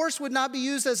divorce would not be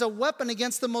used as a weapon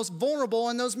against the most vulnerable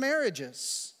in those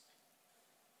marriages.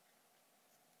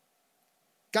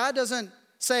 God doesn't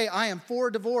say, I am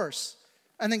for divorce,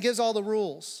 and then gives all the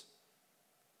rules.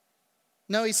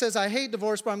 No, he says, I hate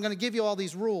divorce, but I'm going to give you all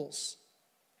these rules.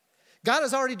 God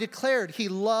has already declared he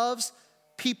loves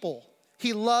people.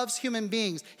 He loves human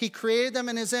beings. He created them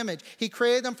in his image. He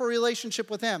created them for a relationship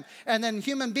with him. And then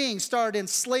human beings started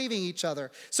enslaving each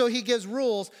other. So he gives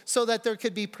rules so that there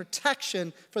could be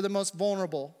protection for the most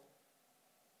vulnerable.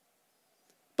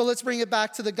 But let's bring it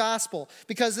back to the gospel,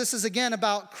 because this is again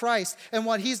about Christ and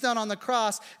what he's done on the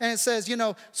cross. And it says,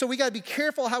 so we got to be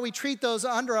careful how we treat those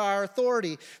under our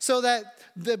authority, so that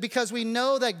because we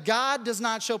know that God does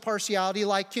not show partiality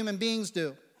like human beings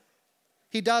do.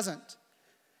 He doesn't.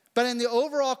 But in the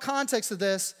overall context of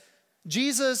this,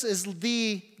 Jesus is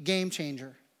the game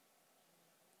changer.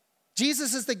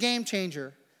 Jesus is the game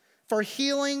changer for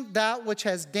healing that which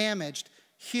has damaged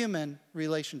human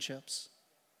relationships.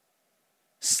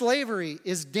 Slavery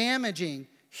is damaging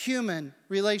human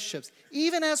relationships,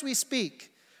 even as we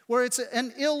speak, where it's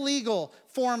an illegal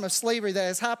form of slavery that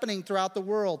is happening throughout the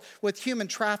world with human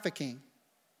trafficking.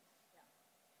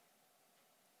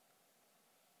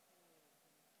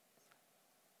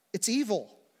 It's evil.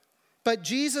 But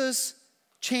Jesus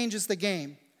changes the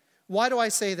game. Why do I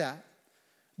say that?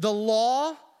 The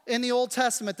law in the Old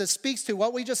Testament that speaks to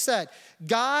what we just said,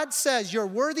 God says you're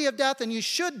worthy of death and you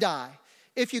should die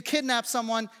if you kidnap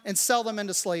someone and sell them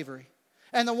into slavery.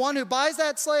 And the one who buys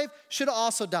that slave should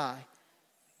also die.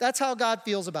 That's how God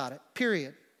feels about it,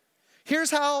 period. Here's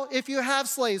how, if you have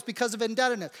slaves because of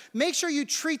indebtedness, make sure you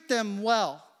treat them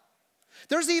well.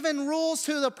 There's even rules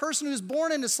to the person who's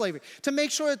born into slavery to make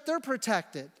sure that they're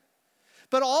protected.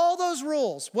 But all those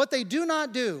rules, what they do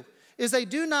not do is they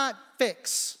do not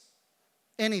fix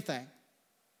anything.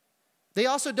 They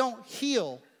also don't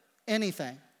heal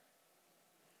anything.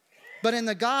 But in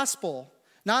the gospel,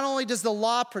 not only does the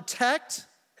law protect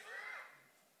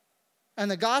and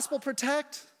the gospel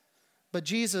protect, but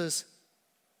Jesus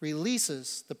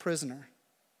releases the prisoner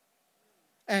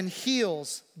and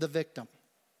heals the victim.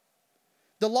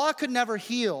 The law could never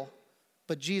heal,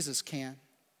 but Jesus can.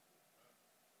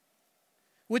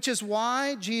 Which is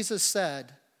why Jesus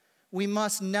said, we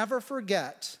must never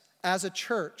forget as a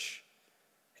church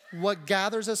what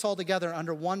gathers us all together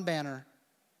under one banner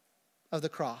of the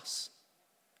cross.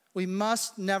 We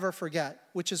must never forget,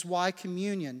 which is why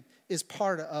communion is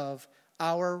part of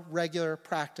our regular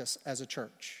practice as a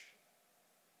church.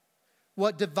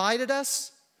 What divided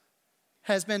us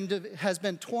has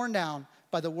been torn down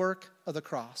by the work of the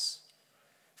cross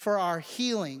for our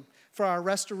healing, for our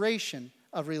restoration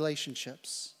of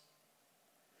relationships.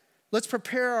 Let's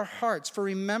prepare our hearts for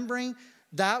remembering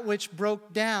that which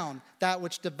broke down, that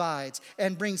which divides,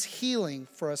 and brings healing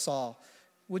for us all.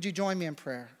 Would you join me in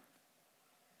prayer?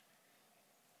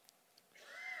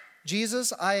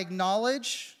 Jesus, I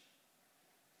acknowledge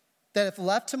that if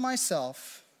left to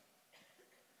myself,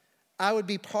 I would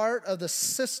be part of the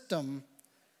system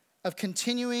of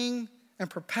continuing and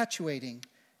perpetuating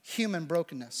human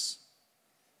brokenness.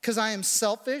 Because I am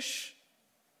selfish,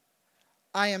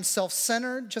 I am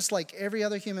self-centered, just like every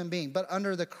other human being. But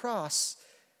under the cross,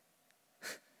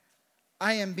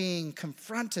 I am being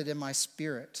confronted in my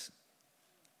spirit.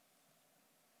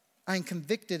 I am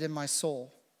convicted in my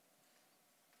soul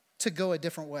to go a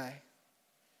different way.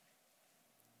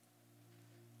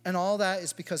 And all that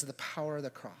is because of the power of the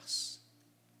cross.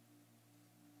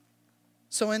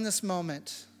 So in this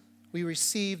moment, we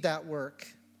receive that work.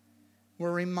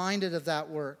 We're reminded of that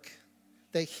work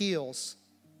that heals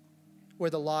where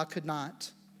the law could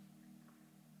not,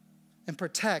 and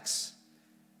protects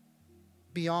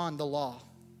beyond the law,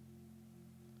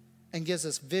 and gives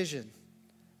us vision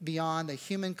beyond the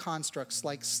human constructs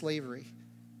like slavery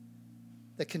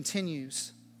that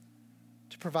continues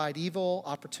to provide evil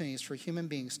opportunities for human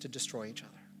beings to destroy each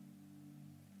other.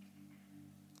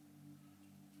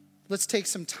 Let's take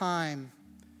some time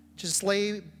to just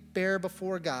lay bare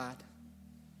before God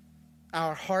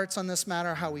our hearts on this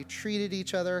matter, how we treated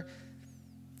each other,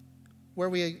 where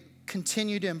we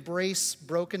continue to embrace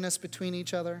brokenness between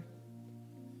each other.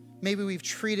 Maybe we've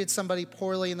treated somebody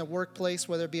poorly in the workplace,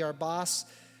 whether it be our boss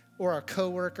or our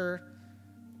coworker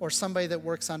or somebody that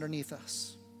works underneath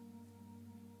us.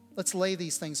 Let's lay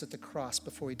these things at the cross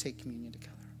before we take communion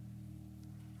together.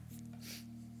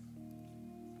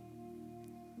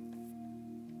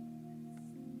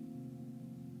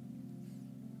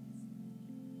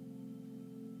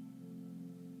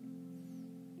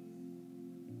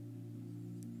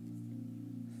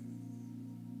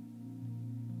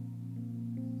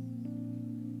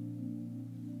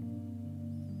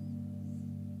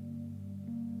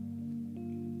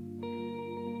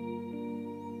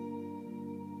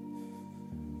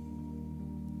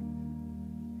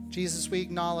 Jesus, we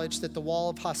acknowledge that the wall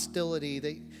of hostility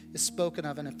that is spoken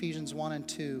of in Ephesians 1 and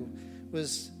 2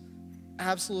 was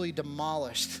absolutely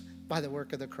demolished by the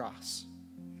work of the cross.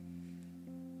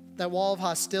 That wall of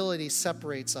hostility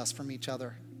separates us from each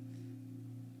other.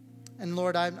 And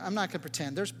Lord, I'm not going to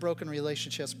pretend. There's broken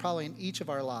relationships probably in each of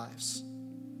our lives.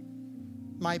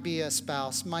 Might be a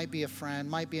spouse, might be a friend,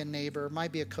 might be a neighbor,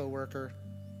 might be a coworker.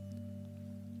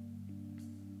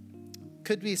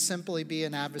 could we simply be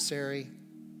an adversary?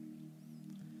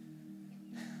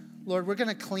 Lord, we're going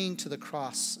to cling to the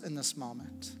cross in this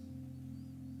moment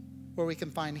where we can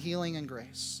find healing and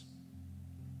grace.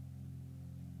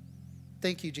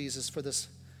 Thank you, Jesus, for this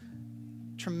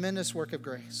tremendous work of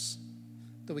grace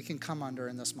that we can come under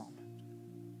in this moment.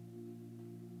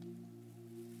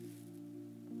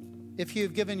 If you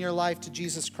have given your life to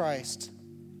Jesus Christ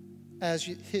as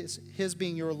his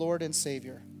being your Lord and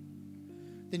Savior,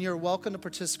 then you're welcome to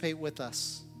participate with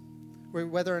us,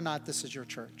 whether or not this is your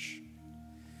church.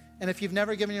 And if you've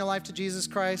never given your life to Jesus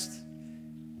Christ,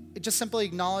 just simply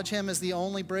acknowledge him as the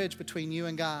only bridge between you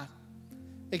and God.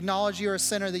 Acknowledge you're a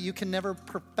sinner, that you can never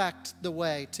perfect the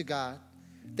way to God,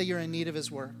 that you're in need of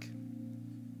his work.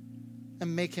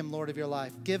 And make him Lord of your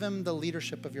life. Give him the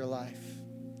leadership of your life.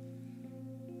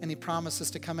 And he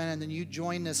promises to come in, and then you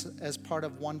join this as part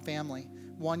of one family,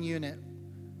 one unit,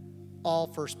 all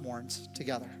firstborns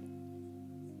together.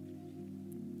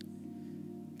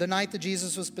 The night that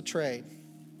Jesus was betrayed,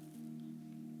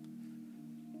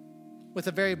 with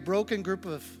a very broken group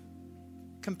of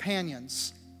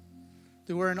companions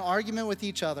who were in argument with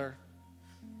each other,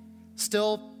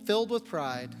 still filled with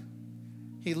pride,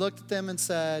 he looked at them and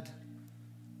said,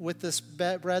 with this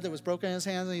bread that was broken in his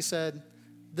hands, and he said,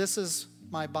 "This is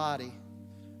my body,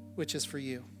 which is for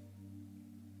you."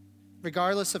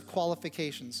 Regardless of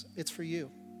qualifications, it's for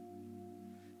you.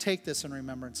 Take this in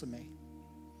remembrance of me.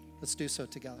 Let's do so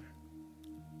together.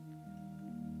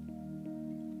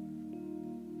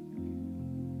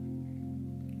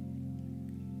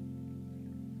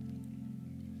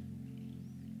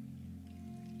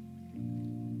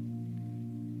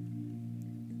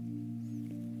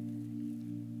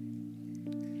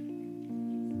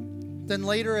 Then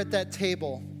later at that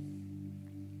table,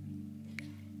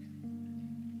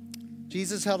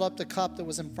 Jesus held up the cup that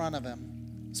was in front of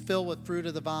him. It was filled with fruit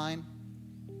of the vine.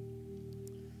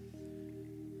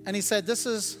 And he said, "This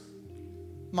is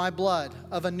my blood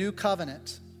of a new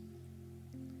covenant."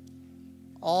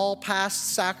 All past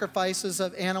sacrifices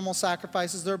of animal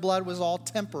sacrifices, their blood was all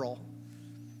temporal.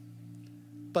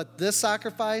 But this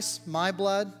sacrifice, my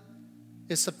blood,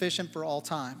 is sufficient for all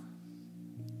time.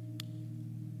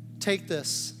 Take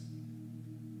this,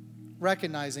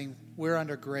 recognizing we're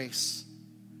under grace.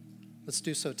 Let's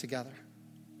do so together.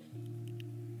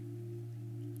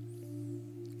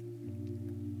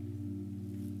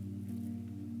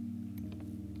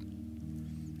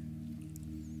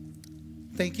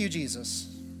 Thank you, Jesus,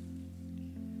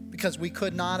 because we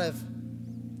could not have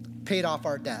paid off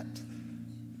our debt.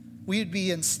 We'd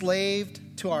be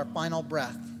enslaved to our final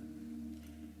breath.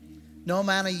 No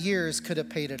amount of years could have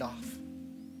paid it off.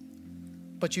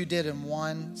 But you did in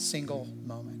one single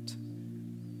moment.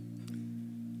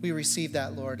 We received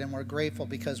that, Lord, and we're grateful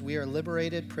because we are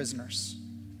liberated prisoners.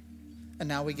 And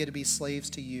now we get to be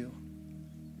slaves to you,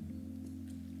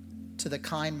 to the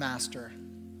kind master,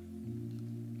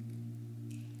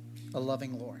 a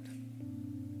loving Lord.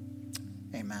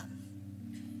 Amen.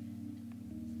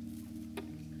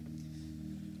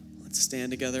 Let's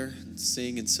stand together and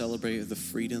sing and celebrate the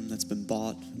freedom that's been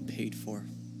bought and paid for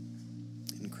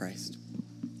in Christ.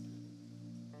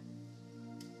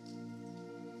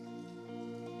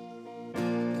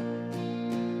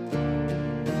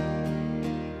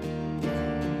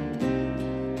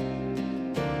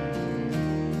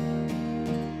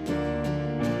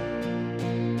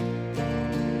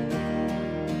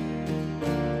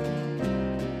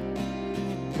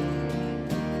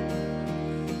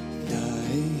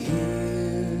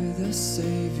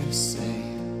 Savior say,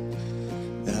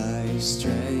 thy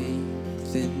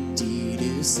strength indeed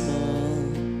is small.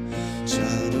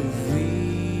 Child of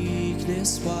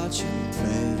weakness, watch and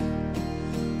pray.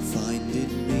 Find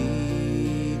in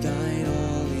me thine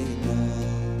all in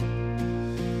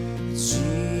all.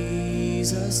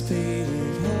 Jesus paid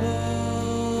it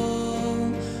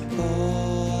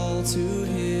all to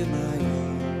him I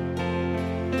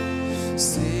owe.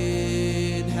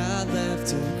 Sin had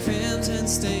left a crimson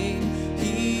stain,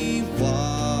 he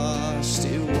washed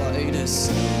it white as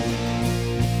snow.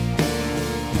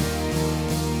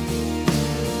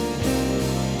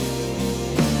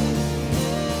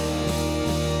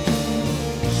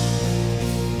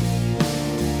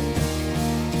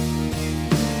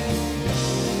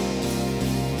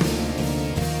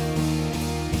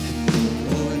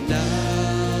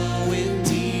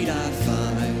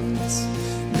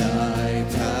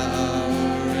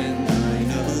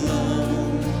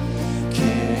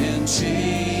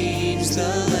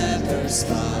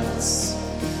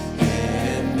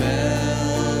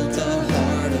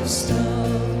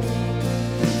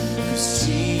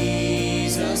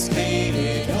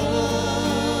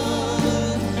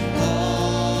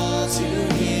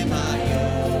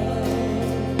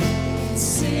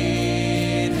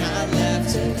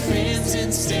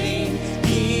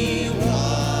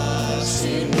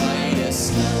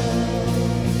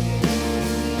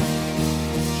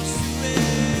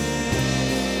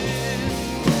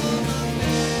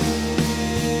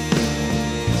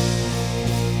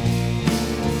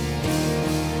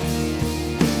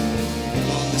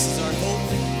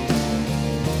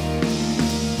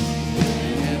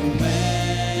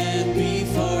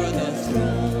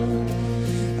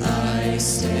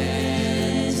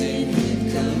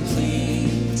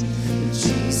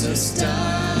 Jesus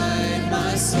died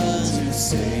my soul to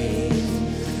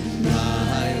save.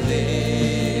 My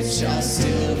lips shall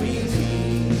still be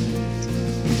clean,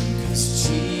 'cause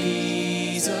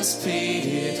Jesus paid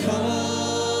it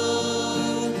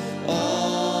all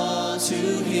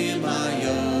to him I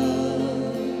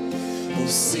owe. Oh,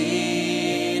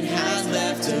 sin has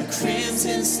left a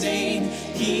crimson stain,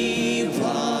 he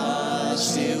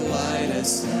washed it white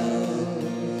as snow.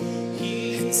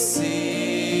 And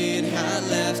sin had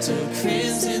left a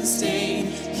crimson stain,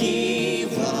 he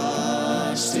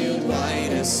washed it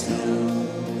white as snow.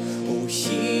 Oh,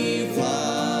 he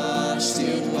washed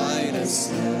it white as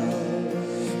snow.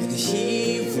 And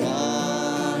he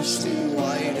washed it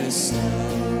white as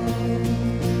snow.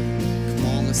 Come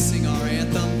on, let's sing our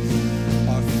anthem.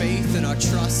 Our faith and our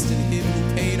trust in him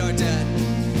who paid our debt.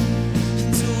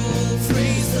 And oh,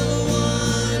 praise the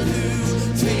one who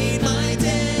paid my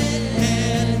debt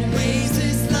and raised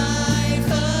his life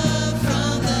up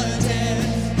from the dead.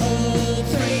 Oh,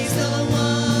 praise the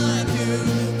one who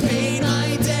paid my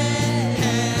debt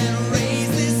and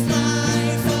raised his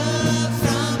life up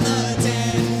from the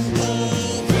dead.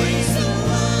 Oh, praise the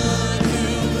one who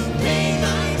paid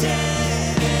my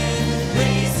debt and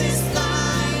raised his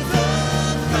life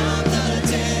up from the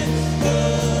dead.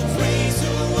 Oh, praise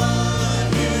the one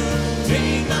who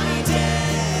paid my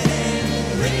debt and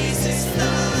raised his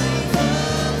life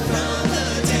up from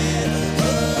the dead.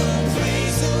 Oh,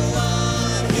 praise the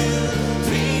one who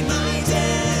paid my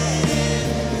debt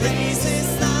and raised his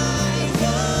life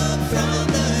up from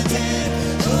the dead.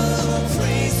 Oh,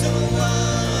 praise the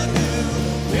one who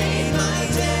paid my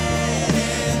debt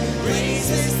and raised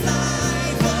his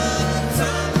life up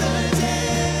from the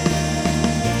dead.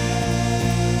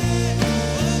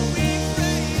 Oh, we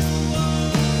praise the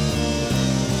one.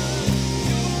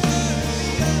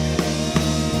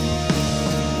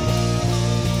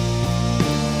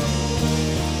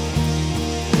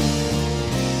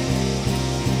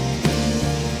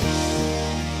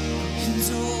 And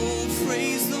oh,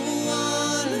 praise the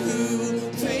one who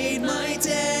paid my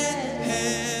debt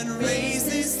and raised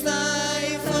his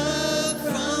life up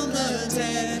from the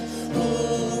dead.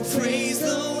 Oh, praise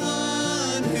the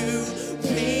one who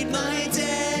paid my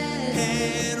debt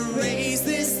and raised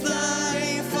his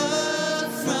life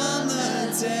up from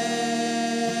the dead.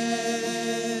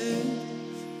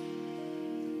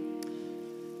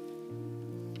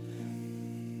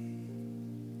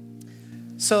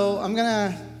 So I'm going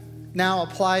to now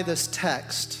apply this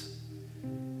text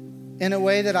in a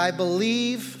way that I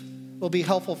believe will be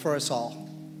helpful for us all.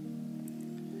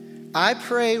 I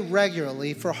pray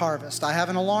regularly for Harvest. I have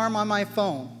an alarm on my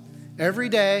phone. Every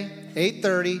day,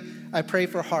 8:30, I pray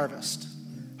for Harvest.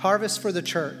 Harvest for the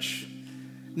church.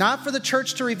 Not for the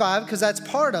church to revive, because that's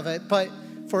part of it, but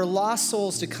for lost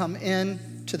souls to come in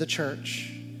to the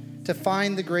church, to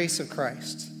find the grace of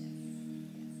Christ.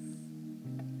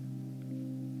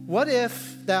 What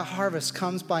if that harvest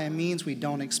comes by a means we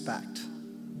don't expect?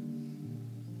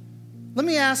 Let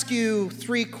me ask you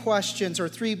 3 questions or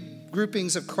 3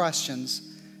 groupings of questions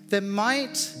that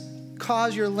might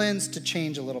cause your lens to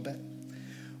change a little bit.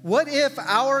 What if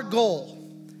our goal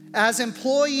as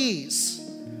employees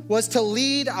was to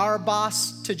lead our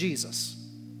boss to Jesus?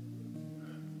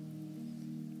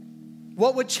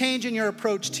 What would change in your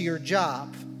approach to your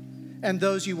job and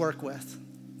those you work with?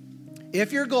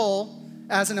 If your goal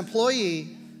as an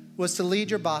employee was to lead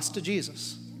your boss to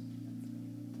Jesus?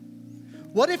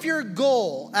 What if your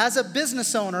goal as a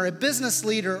business owner, a business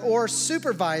leader, or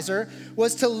supervisor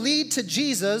was to lead to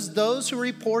Jesus those who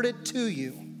reported to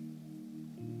you?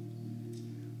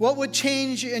 What would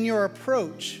change in your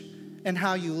approach and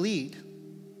how you lead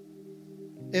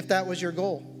if that was your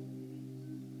goal?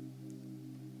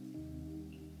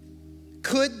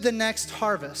 Could the next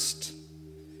harvest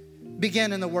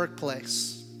begin in the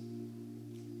workplace?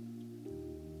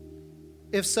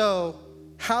 If so,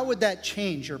 how would that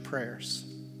change your prayers?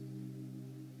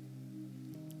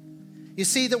 You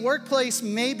see, the workplace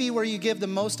may be where you give the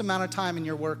most amount of time in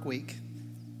your work week.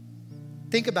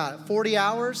 Think about it, 40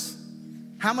 hours?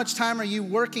 How much time are you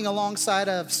working alongside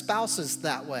of spouses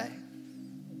that way?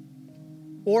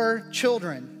 Or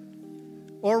children,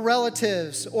 or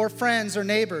relatives, or friends, or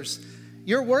neighbors?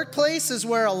 Your workplace is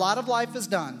where a lot of life is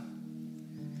done.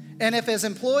 And if as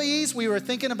employees we were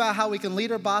thinking about how we can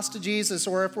lead our boss to Jesus,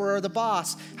 or if we're the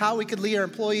boss, how we could lead our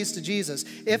employees to Jesus,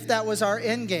 if that was our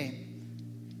end game,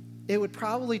 it would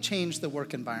probably change the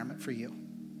work environment for you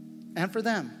and for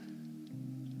them.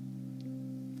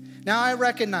 Now I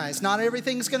recognize not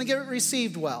everything's going to get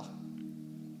received well.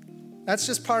 That's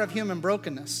just part of human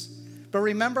brokenness. But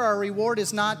remember, our reward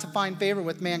is not to find favor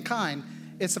with mankind,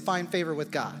 it's to find favor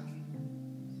with God.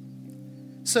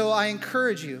 So I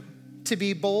encourage you to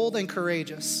be bold and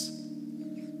courageous.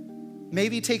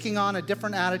 Maybe taking on a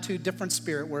different attitude, different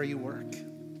spirit where you work.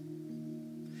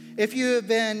 If you have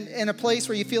been in a place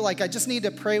where you feel like I just need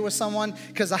to pray with someone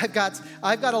because I've got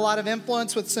a lot of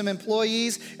influence with some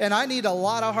employees and I need a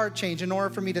lot of heart change in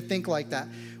order for me to think like that.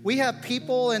 We have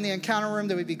people in the encounter room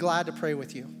that would be glad to pray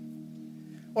with you.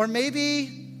 Or maybe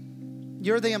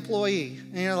you're the employee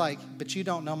and you're like, but you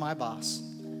don't know my boss.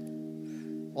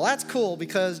 Well, that's cool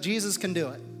because Jesus can do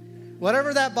it.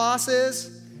 Whatever that boss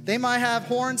is, they might have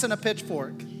horns and a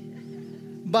pitchfork,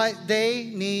 but they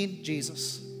need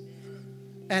Jesus.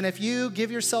 And if you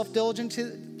give yourself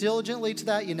diligently to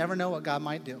that, you never know what God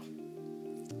might do.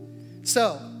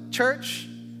 So, church,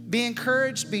 be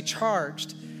encouraged, be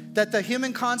charged that the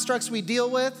human constructs we deal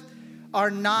with are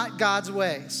not God's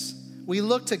ways. We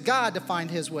look to God to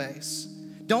find his ways.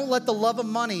 Don't let the love of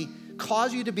money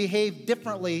cause you to behave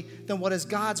differently than what is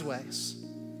God's ways.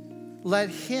 Let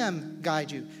him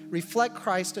guide you. Reflect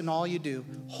Christ in all you do,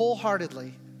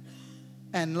 wholeheartedly,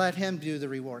 and let him do the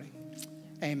rewarding.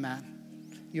 Amen.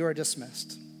 You are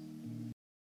dismissed.